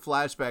all the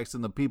flashbacks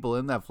and the people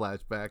in that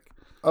flashback.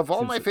 Of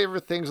all my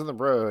favorite things on the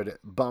road,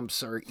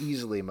 Bumps are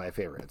easily my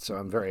favorite, so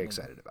I'm very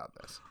excited about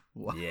this.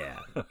 Wow. Yeah.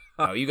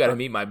 Oh, you got to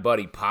meet my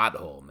buddy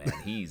Pothole, man.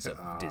 He's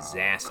a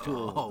disaster.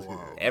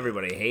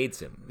 Everybody hates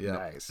him. Yeah.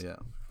 Nice. Yeah.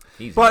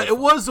 But it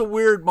was a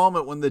weird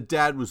moment when the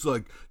dad was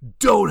like,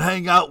 don't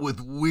hang out with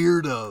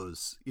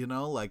weirdos.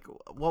 Like,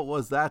 what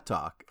was that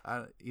talk?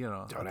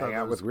 Don't hang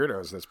out with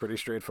weirdos. That's pretty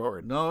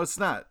straightforward. No, it's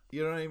not.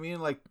 You know what I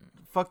mean? Like,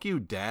 fuck you,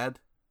 Dad.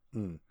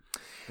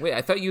 Wait,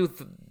 I thought you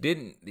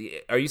didn't.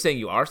 Are you saying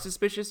you are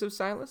suspicious of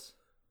Silas?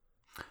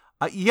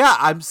 Yeah,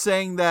 I'm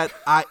saying that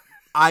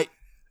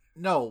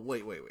No,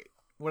 wait.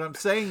 What I'm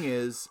saying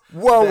is...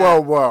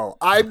 Whoa.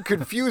 I'm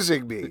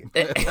confusing me.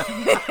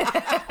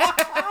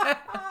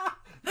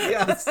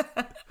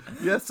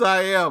 Yes,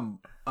 I am.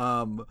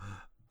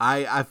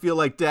 I feel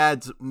like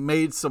Dad's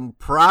made some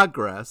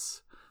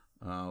progress,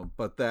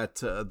 but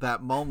that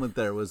moment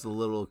there was a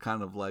little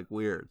kind of like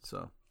weird.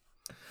 So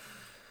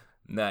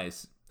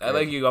nice. I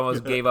like you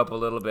almost gave up a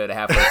little bit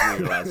halfway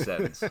through your last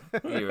sentence.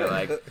 You were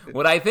like,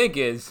 what I think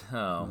is,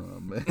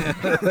 man.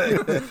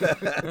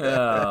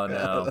 Oh,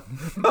 no.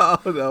 Oh,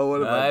 no.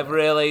 What about I've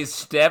really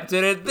stepped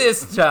in it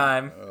this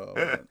time.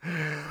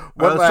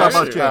 One last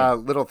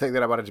little thing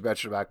that I wanted to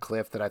mention about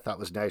Cliff that I thought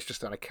was nice,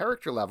 just on a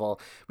character level.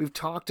 We've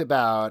talked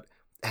about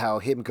how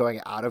him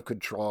going out of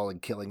control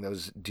and killing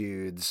those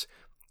dudes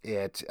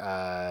at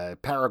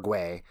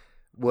Paraguay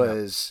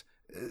was...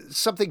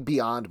 something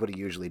beyond what he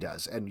usually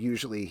does, and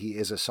usually he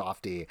is a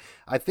softie.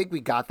 I think we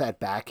got that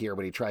back here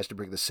when he tries to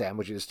bring the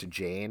sandwiches to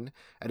Jane,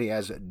 and he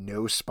has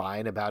no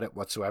spine about it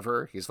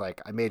whatsoever. He's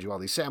like, I made you all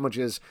these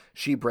sandwiches.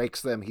 She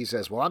breaks them. He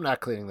says, well, I'm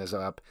not cleaning this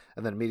up,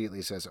 and then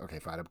immediately says, okay,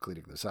 fine, I'm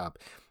cleaning this up.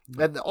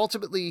 And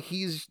ultimately,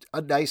 he's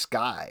a nice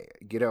guy.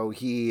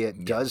 He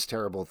does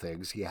terrible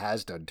things. He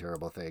has done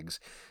terrible things,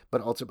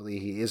 but ultimately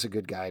he is a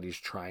good guy, and he's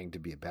trying to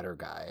be a better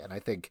guy. And I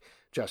think,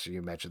 Justin,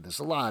 you mentioned this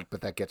a lot,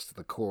 but that gets to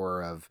the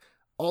core of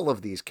all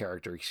of these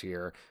characters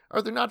here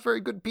they're not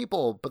very good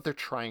people, but they're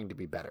trying to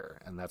be better,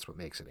 and that's what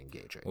makes it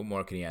engaging. What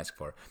more can you ask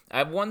for? I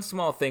have one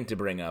small thing to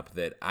bring up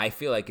that I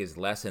feel like is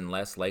less and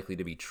less likely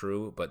to be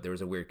true, but there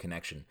was a weird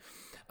connection.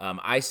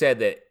 I said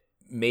that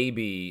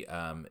maybe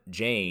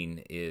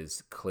Jane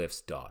is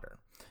Cliff's daughter.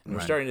 And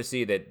we're starting to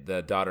see that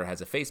the daughter has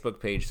a Facebook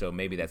page, so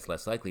maybe that's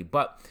less likely.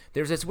 But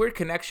there's this weird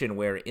connection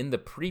where in the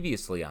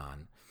previously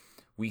on,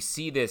 we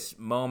see this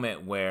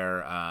moment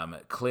where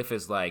Cliff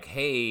is like,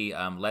 hey,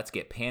 let's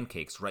get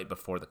pancakes right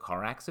before the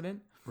car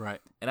accident.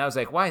 Right. And I was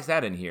like, why is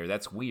that in here?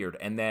 That's weird.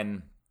 And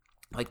then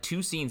like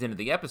 2 scenes into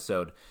the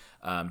episode,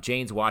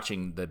 Jane's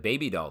watching the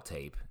baby doll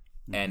tape,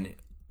 and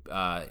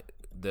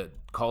the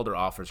Calder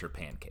offers her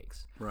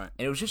pancakes. Right.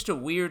 And it was just a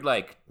weird,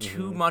 like,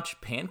 too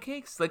much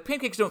pancakes. Like,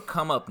 pancakes don't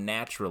come up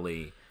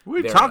naturally.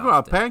 We talk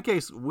about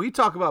pancakes. We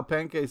talk about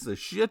pancakes a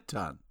shit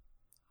ton.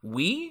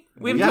 We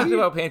haven't talked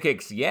about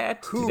pancakes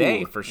yet.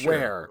 Today, for sure.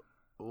 Where?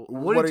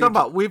 What are you talking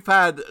about? We've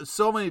had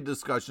so many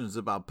discussions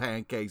about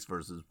pancakes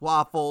versus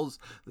waffles,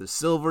 the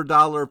silver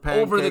dollar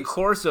pancakes. Over the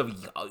course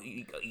of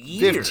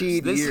years.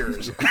 15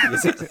 years.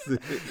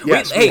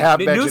 Yes, we have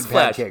mentioned newsflash.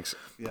 pancakes.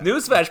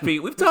 Newsflash,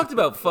 Pete, we've talked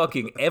about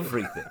fucking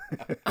everything.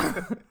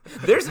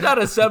 There's not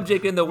a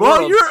subject in the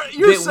Well, world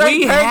you're that saying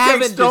we pancakes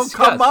haven't don't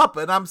discussed. come up,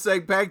 and I'm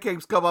saying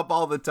pancakes come up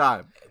all the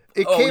time.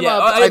 It came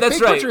up. I I that's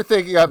think right. what you're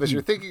thinking of is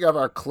you're thinking of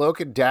our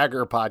Cloak and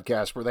Dagger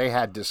podcast where they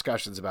had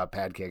discussions about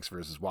pancakes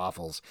versus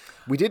waffles.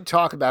 We did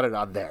talk about it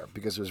on there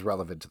because it was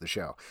relevant to the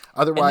show.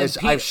 Otherwise,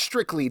 Pete- I've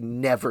strictly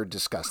never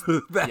discussed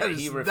it. That Yeah, is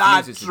he not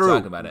refuses to true.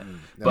 talk about it.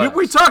 But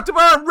We talked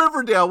about it in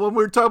Riverdale when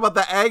we were talking about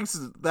the eggs,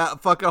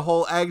 that fucking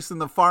whole eggs in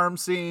the farm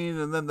scene,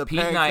 and then the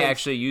Pete pancakes. and I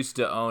actually used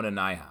to own an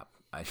IHOP,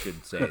 I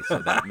should say, so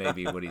that may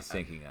be what he's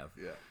thinking of.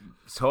 Yeah.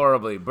 It's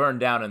horribly burned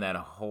down in that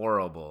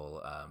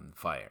horrible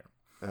fire,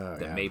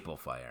 maple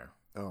fire.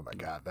 Oh my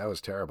God, that was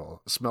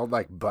terrible. It smelled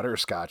like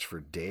butterscotch for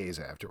days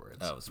afterwards.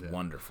 That was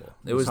wonderful.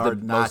 It was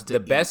hard not to the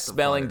eat best the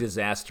smelling fire.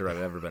 disaster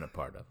I've ever been a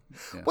part of.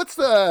 What's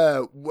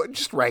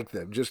just rank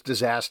them, just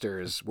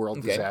disasters,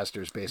 world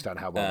disasters based on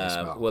how well they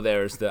smell. Well,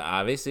 there's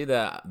obviously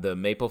the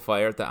maple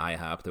fire at the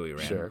IHOP that we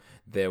ran. Sure.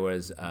 There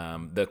was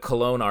the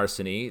cologne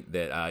arsony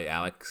that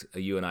Alex,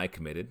 you and I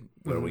committed,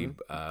 where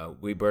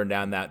we burned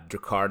down that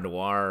Drakkar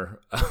Noir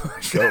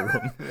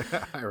showroom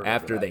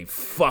after they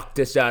fucked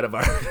us out of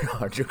our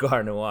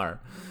Drakkar Noir.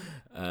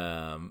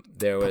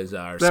 There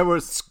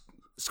was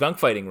skunk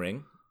fighting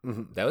ring.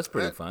 That was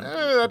pretty fun.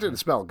 That didn't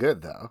smell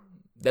good, though.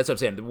 That's what I'm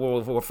saying.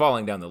 We're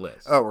falling down the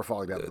list. Oh, we're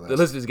falling down the list. The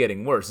list is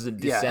getting worse. It's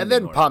Yeah, descending and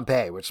then order.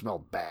 Pompeii, which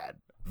smelled bad.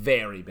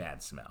 Very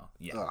bad smell.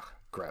 Yeah. Ugh,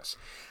 gross.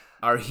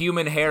 Our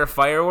human hair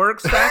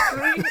fireworks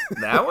factory.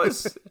 That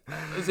was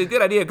a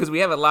good idea because we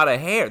have a lot of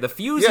hair. The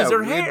fuses are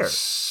we had hair.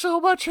 so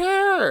much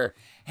hair.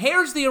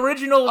 Hair's the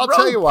original. I'll rope.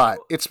 tell you what,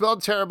 it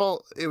smelled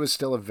terrible. It was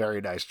still a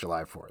very nice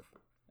July 4th.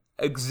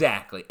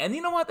 Exactly. And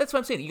you know what? That's what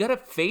I'm saying. You got to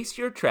face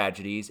your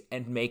tragedies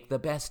and make the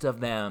best of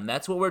them.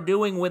 That's what we're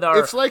doing with our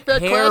It's like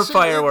that hair classic,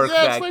 firework yeah,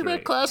 factory. it's like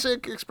that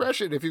classic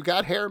expression: "If you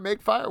got hair,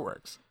 make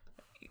fireworks."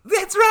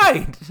 That's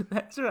right.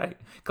 That's right.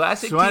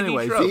 Classic So TV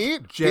anyways, trope.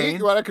 Pete, Jane- Pete,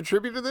 you want to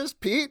contribute to this,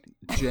 Pete?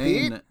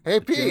 Jane, Pete? Hey,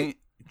 Pete.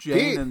 Jane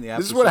Pete, in the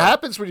this is what episode.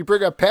 happens when you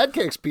bring up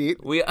pancakes, Pete.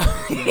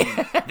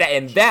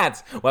 And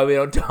that's why we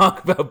don't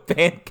talk about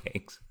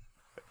pancakes.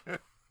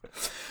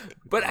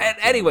 But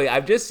anyway,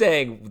 I'm just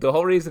saying the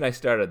whole reason I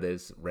started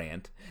this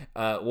rant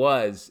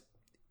was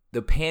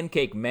the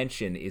pancake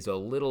mention is a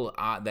little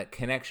odd. That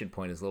connection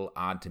point is a little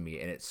odd to me,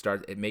 and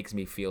it makes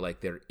me feel like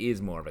there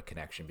is more of a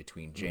connection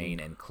between Jane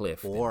and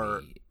Cliff.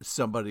 Or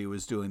somebody who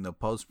was doing the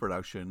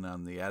post-production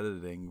on the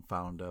editing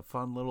found a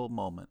fun little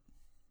moment.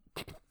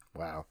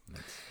 Wow.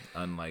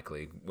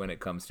 Unlikely when it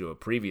comes to a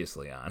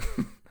previously on.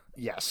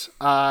 Yes.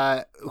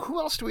 Who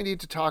else do we need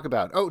to talk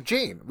about? Oh,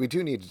 Jane. We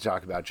do need to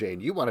talk about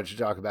Jane. You wanted to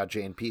talk about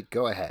Jane, Pete.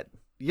 Go ahead.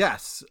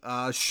 Yes,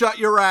 shut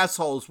your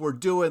assholes. We're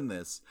doing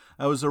this.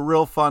 That was a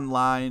real fun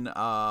line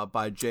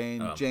by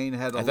Jane. Jane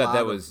had I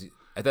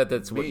thought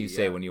that's what you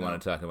say when you no.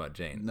 want to talk about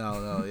Jane.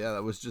 No, yeah,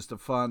 that was just a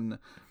fun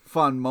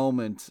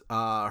moment.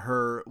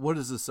 Her, what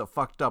is this? A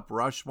fucked up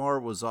Rushmore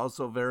was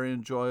also very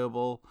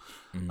enjoyable.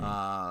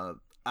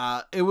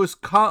 It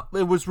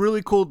was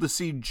really cool to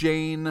see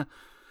Jane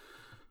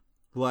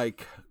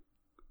like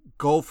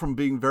go from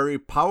being very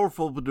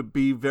powerful to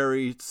be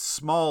very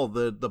small.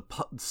 The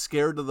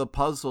scared of the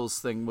puzzles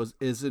thing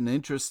is an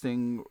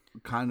interesting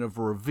kind of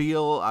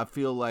reveal. I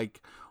feel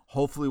like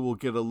hopefully we'll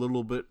get a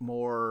little bit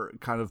more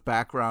kind of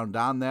background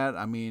on that.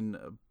 I mean,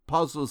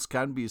 puzzles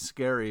can be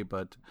scary,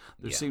 but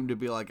there seemed to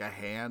be like a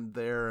hand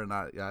there, and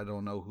I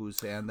don't know whose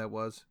hand that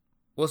was.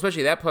 Well,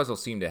 especially that puzzle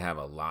seemed to have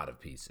a lot of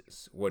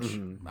pieces, which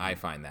I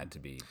find that to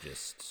be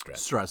just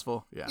stressful.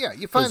 Stressful, yeah. Yeah,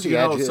 you find 'Cause the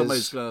edges.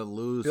 somebody's gonna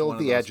lose. Build one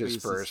of the those edges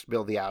pieces. first,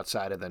 build the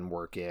outside, and then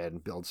work in,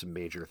 build some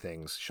major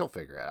things. She'll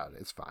figure it out.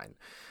 It's fine.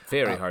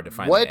 Very hard to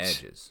find the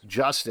edges.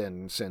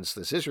 Justin, since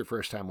this is your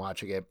first time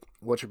watching it,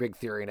 what's your big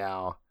theory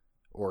now,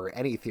 or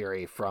any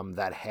theory from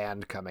that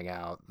hand coming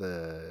out,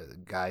 the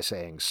guy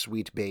saying,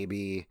 "Sweet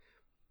baby"?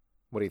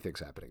 What do you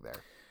think's happening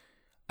there?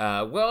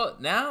 Well,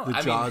 now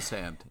The Jaws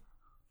hand.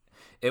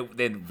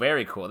 It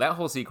very cool. That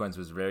whole sequence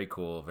was very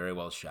cool, very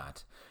well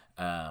shot.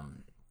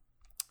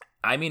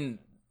 I mean,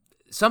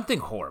 something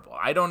horrible.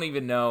 I don't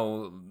even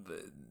know.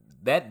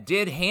 That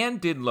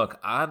hand did look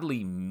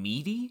oddly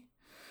meaty,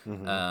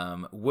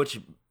 which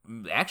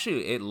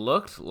actually it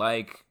looked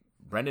like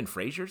Brendan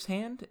Fraser's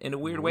hand in a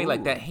weird way.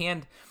 Like that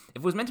hand, if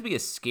it was meant to be a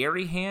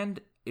scary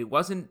hand, it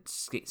wasn't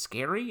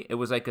scary. It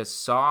was like a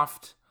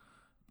soft,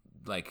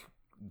 like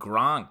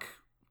Gronk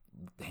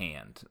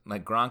hand,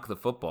 like Gronk the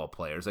football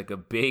player. It's like a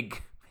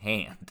big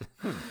hand.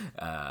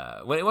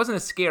 When it wasn't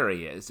as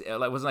scary as it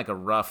wasn't like a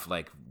rough,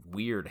 like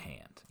weird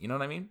hand. You know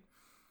what I mean?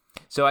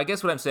 So I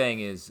guess what I'm saying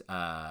is,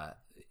 I'm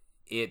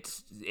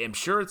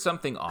sure it's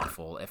something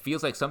awful. It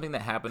feels like something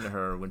that happened to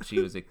her when she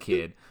was a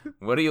kid.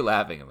 What are you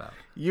laughing about?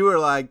 You were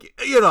like,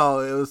 it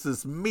was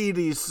this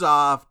meaty,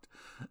 soft,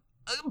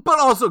 but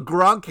also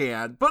Gronk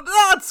hand, but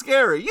not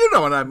scary. You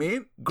know what I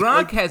mean?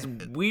 Gronk has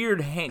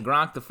weird hand.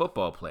 Gronk, the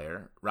football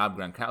player, Rob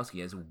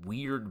Gronkowski, has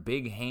weird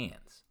big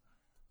hands.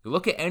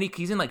 Look at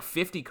he's in like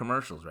 50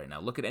 commercials right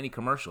now. Look at any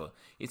commercial.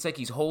 It's like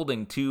he's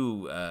holding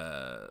two,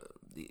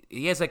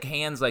 he has like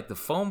hands like the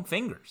foam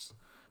fingers,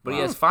 but he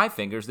has 5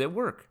 fingers that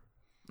work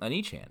on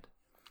each hand.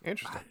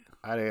 Interesting.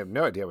 I have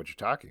no idea what you're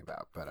talking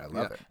about, but I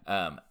love it.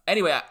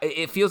 Anyway,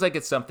 it feels like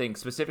it's something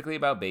specifically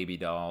about Baby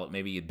Doll.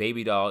 Maybe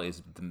Baby Doll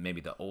is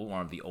maybe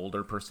one of the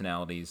older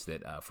personalities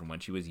that from when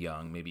she was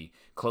young, maybe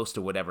close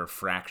to whatever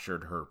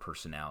fractured her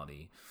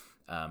personality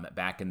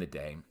back in the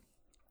day.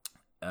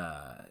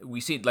 We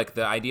see like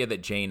the idea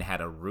that Jane had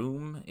a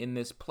room in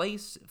this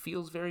place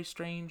feels very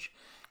strange.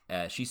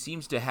 She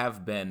seems to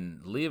have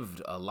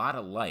lived a lot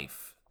of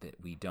life that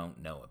we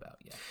don't know about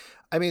yet.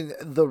 I mean,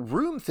 the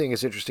room thing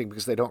is interesting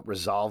because they don't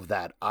resolve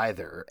that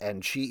either.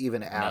 And she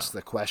even asked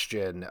the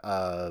question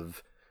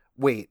of,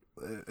 wait,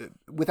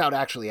 without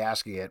actually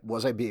asking it,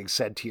 was I being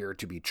sent here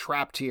to be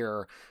trapped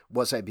here?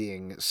 Was I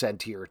being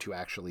sent here to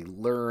actually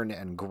learn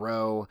and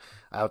grow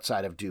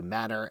outside of Doom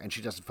Manor? And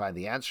she doesn't find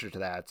the answer to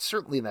that.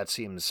 Certainly that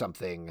seems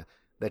something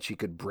that she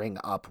could bring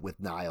up with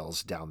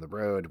Niles down the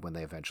road when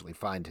they eventually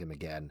find him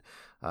again,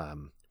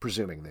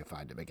 presuming they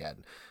find him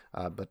again.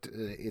 But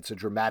it's a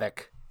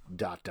dramatic ...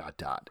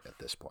 at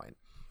this point.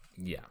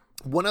 Yeah.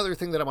 One other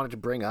thing that I wanted to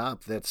bring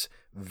up that's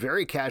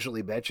very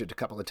casually mentioned a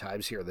couple of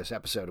times here in this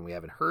episode and we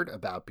haven't heard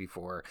about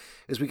before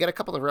is we get a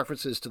couple of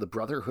references to the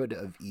Brotherhood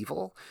of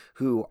Evil,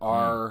 who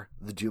are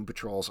the Doom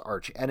Patrol's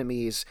arch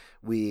enemies.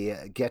 We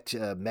get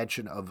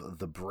mention of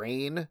the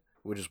Brain,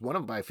 which is one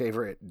of my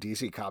favorite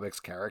DC Comics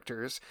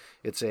characters.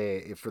 It's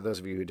for those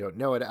of you who don't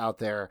know it out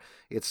there,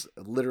 it's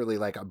literally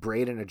like a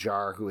brain in a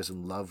jar who is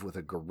in love with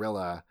a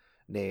gorilla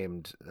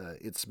named,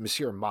 it's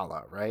Monsieur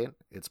Mala, right?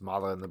 It's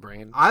Mala in the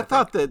Brain. I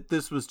thought that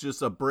this was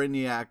just a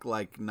Brainiac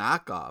like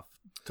knockoff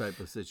type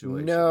of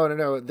situation.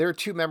 No. They're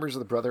 2 members of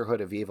the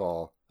Brotherhood of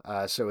Evil.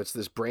 So it's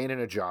this brain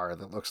in a jar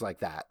that looks like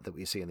that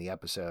we see in the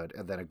episode,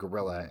 and then a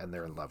gorilla, and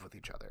they're in love with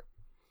each other.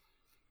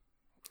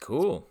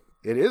 Cool.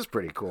 It is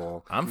pretty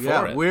cool. I'm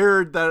for it.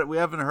 Weird that we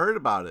haven't heard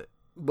about it.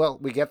 Well,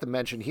 we get the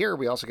mention here.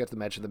 We also get the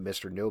mention that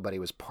Mr. Nobody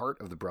was part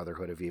of the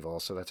Brotherhood of Evil,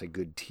 so that's a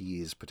good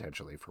tease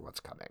potentially for what's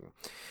coming.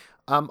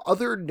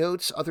 Other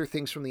notes, other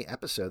things from the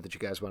episode that you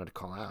guys wanted to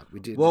call out?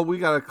 We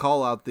got to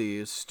call out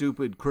the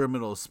stupid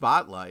criminal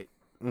spotlight.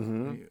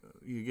 Mm-hmm.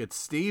 You get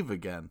Steve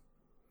again.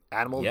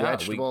 Animal,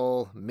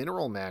 vegetable,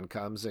 mineral man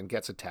comes and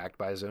gets attacked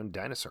by his own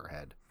dinosaur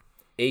head.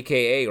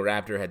 AKA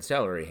Raptor Head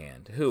Celery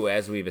Hand, who,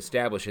 as we've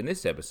established in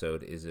this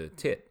episode, is a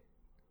tit.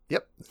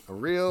 Yep, a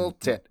real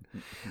tit.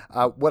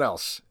 What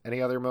else?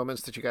 Any other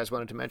moments that you guys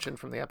wanted to mention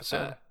from the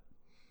episode?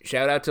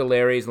 Shout out to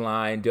Larry's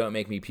line, "Don't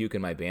make me puke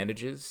in my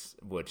bandages,"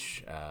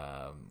 which,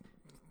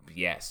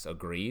 yes,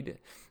 agreed.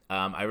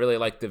 I really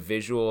like the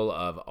visual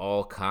of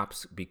all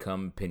cops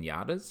become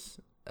piñatas.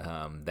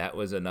 That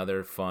was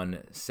another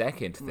fun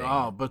second thing.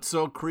 Oh, but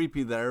so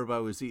creepy that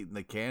everybody was eating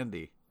the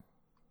candy.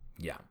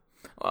 Yeah.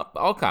 Well,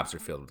 all cops are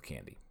filled with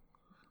candy.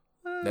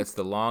 That's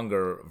the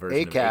longer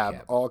version of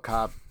ACAB.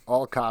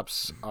 All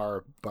cops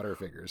are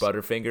Butterfingers.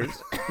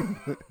 Butterfingers.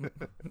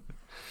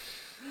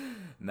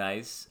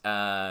 Nice.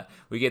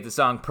 We get the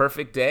song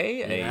 "Perfect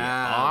Day,"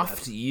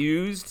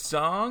 oft-used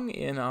song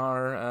in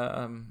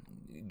our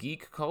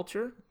geek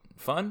culture.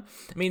 Fun.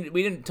 I mean,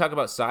 we didn't talk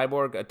about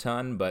Cyborg a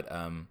ton, but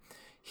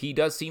he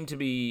does seem to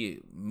be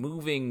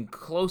moving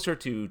closer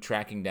to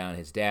tracking down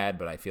his dad,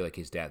 but I feel like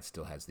his dad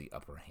still has the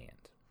upper hand.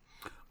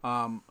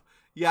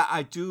 Yeah,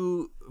 I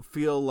do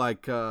feel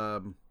like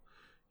the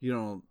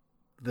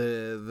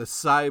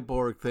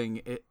cyborg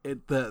thing,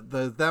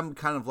 them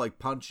kind of like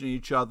punching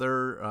each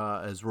other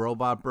as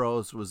Robot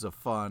Bros was a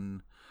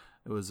fun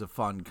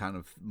kind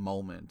of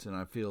moment, and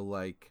I feel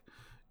like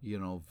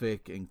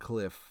Vic and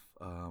Cliff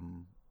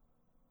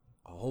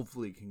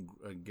hopefully can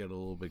get a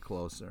little bit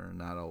closer and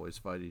not always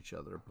fight each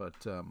other.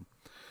 But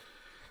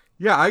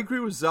yeah, I agree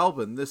with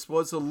Zelvin. This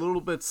was a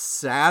little bit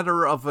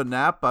sadder of an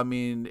ep. I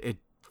mean, it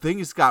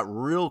things got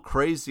real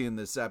crazy in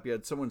this app. You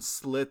had someone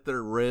slit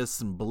their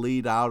wrists and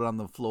bleed out on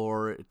the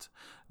floor.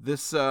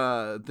 This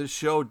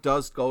show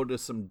does go to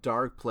some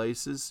dark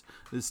places.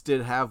 This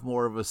did have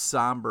more of a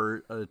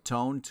somber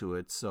tone to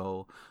it,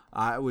 so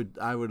I would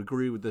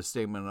agree with the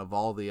statement of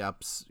all the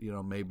apps.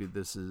 Maybe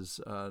this is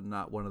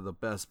not one of the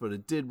best, but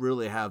it did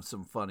really have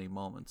some funny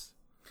moments.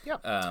 Yeah.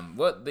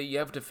 You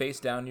have to face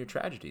down your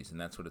tragedies, and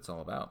that's what it's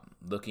all about.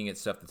 Looking at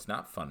stuff that's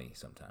not funny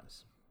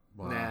sometimes.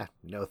 Wow. Nah,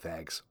 no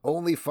thanks.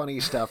 Only funny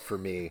stuff for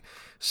me.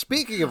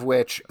 Speaking of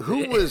which,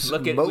 who was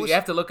We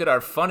have to look at our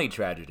funny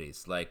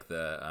tragedies, like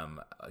the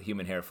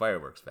human hair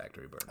fireworks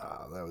factory burn.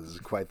 Oh, that was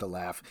quite the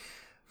laugh.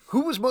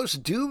 Who was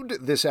most doomed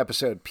this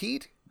episode,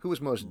 Pete? Who was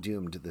most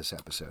doomed this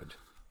episode?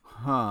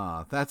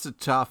 That's a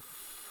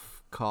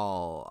tough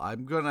call.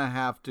 I'm gonna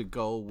have to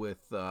go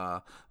with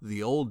the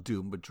old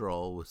Doom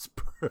Patrol.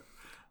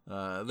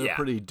 They're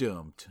pretty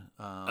doomed.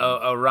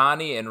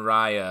 Arani and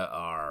Raya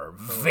are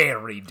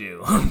very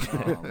doomed.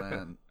 Oh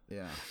man,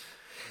 yeah.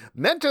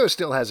 Mento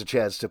still has a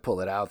chance to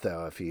pull it out,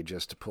 though. If he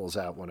just pulls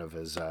out one of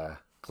his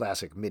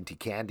classic minty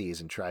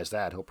candies and tries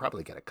that, he'll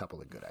probably get a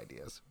couple of good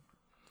ideas.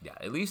 Yeah,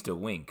 at least a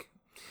wink.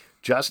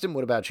 Justin,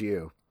 what about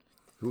you?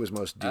 Who was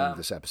most doomed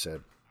this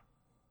episode?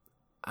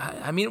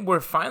 I mean, we're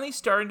finally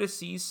starting to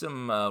see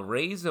some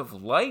rays of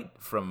light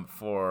for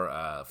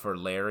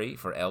Larry,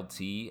 for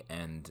LT,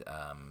 and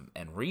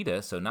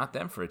Rita. So not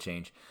them for a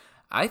change.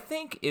 I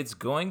think it's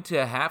going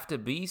to have to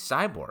be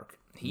Cyborg.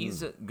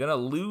 He's gonna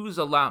lose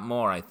a lot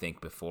more, I think,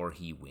 before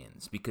he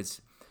wins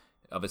because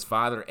of his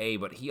father,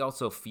 but he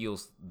also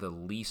feels the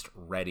least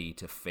ready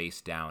to face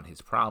down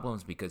his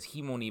problems because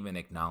he won't even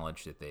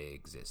acknowledge that they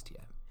exist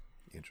yet.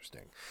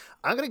 Interesting.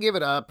 I'm going to give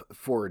it up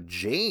for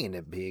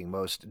Jane being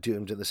most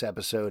doomed in this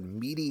episode.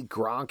 Meaty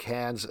Gronk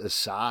hands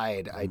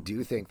aside, I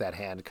do think that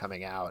hand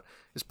coming out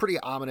is pretty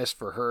ominous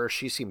for her.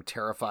 She seemed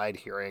terrified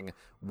hearing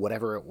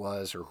whatever it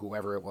was or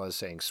whoever it was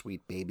saying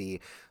sweet baby.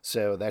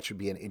 So that should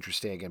be an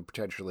interesting and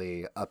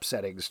potentially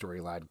upsetting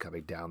storyline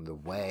coming down the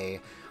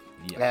way.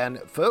 Yeah. And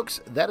folks,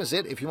 that is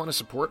it. If you want to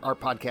support our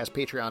podcast,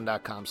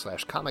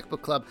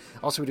 patreon.com/comicbookclub.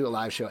 Also, we do a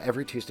live show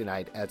every Tuesday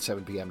night at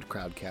 7 p.m. to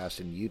Crowdcast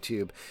and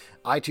YouTube,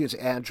 iTunes,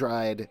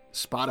 Android,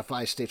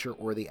 Spotify, Stitcher,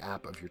 or the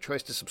app of your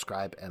choice to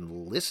subscribe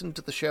and listen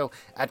to the show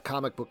at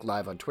Comic Book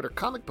Live on Twitter,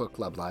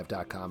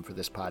 comicbookclublive.com for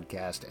this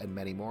podcast and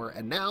many more.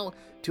 And now,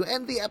 to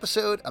end the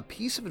episode, a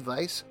piece of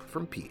advice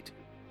from Pete.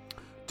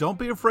 Don't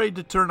be afraid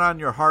to turn on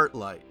your heart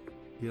light.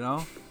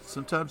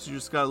 Sometimes you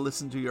just got to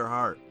listen to your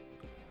heart.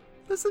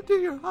 Listen to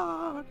your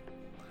heart.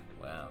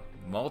 Wow.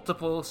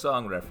 Multiple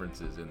song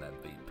references in that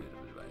piece of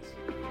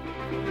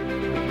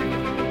advice.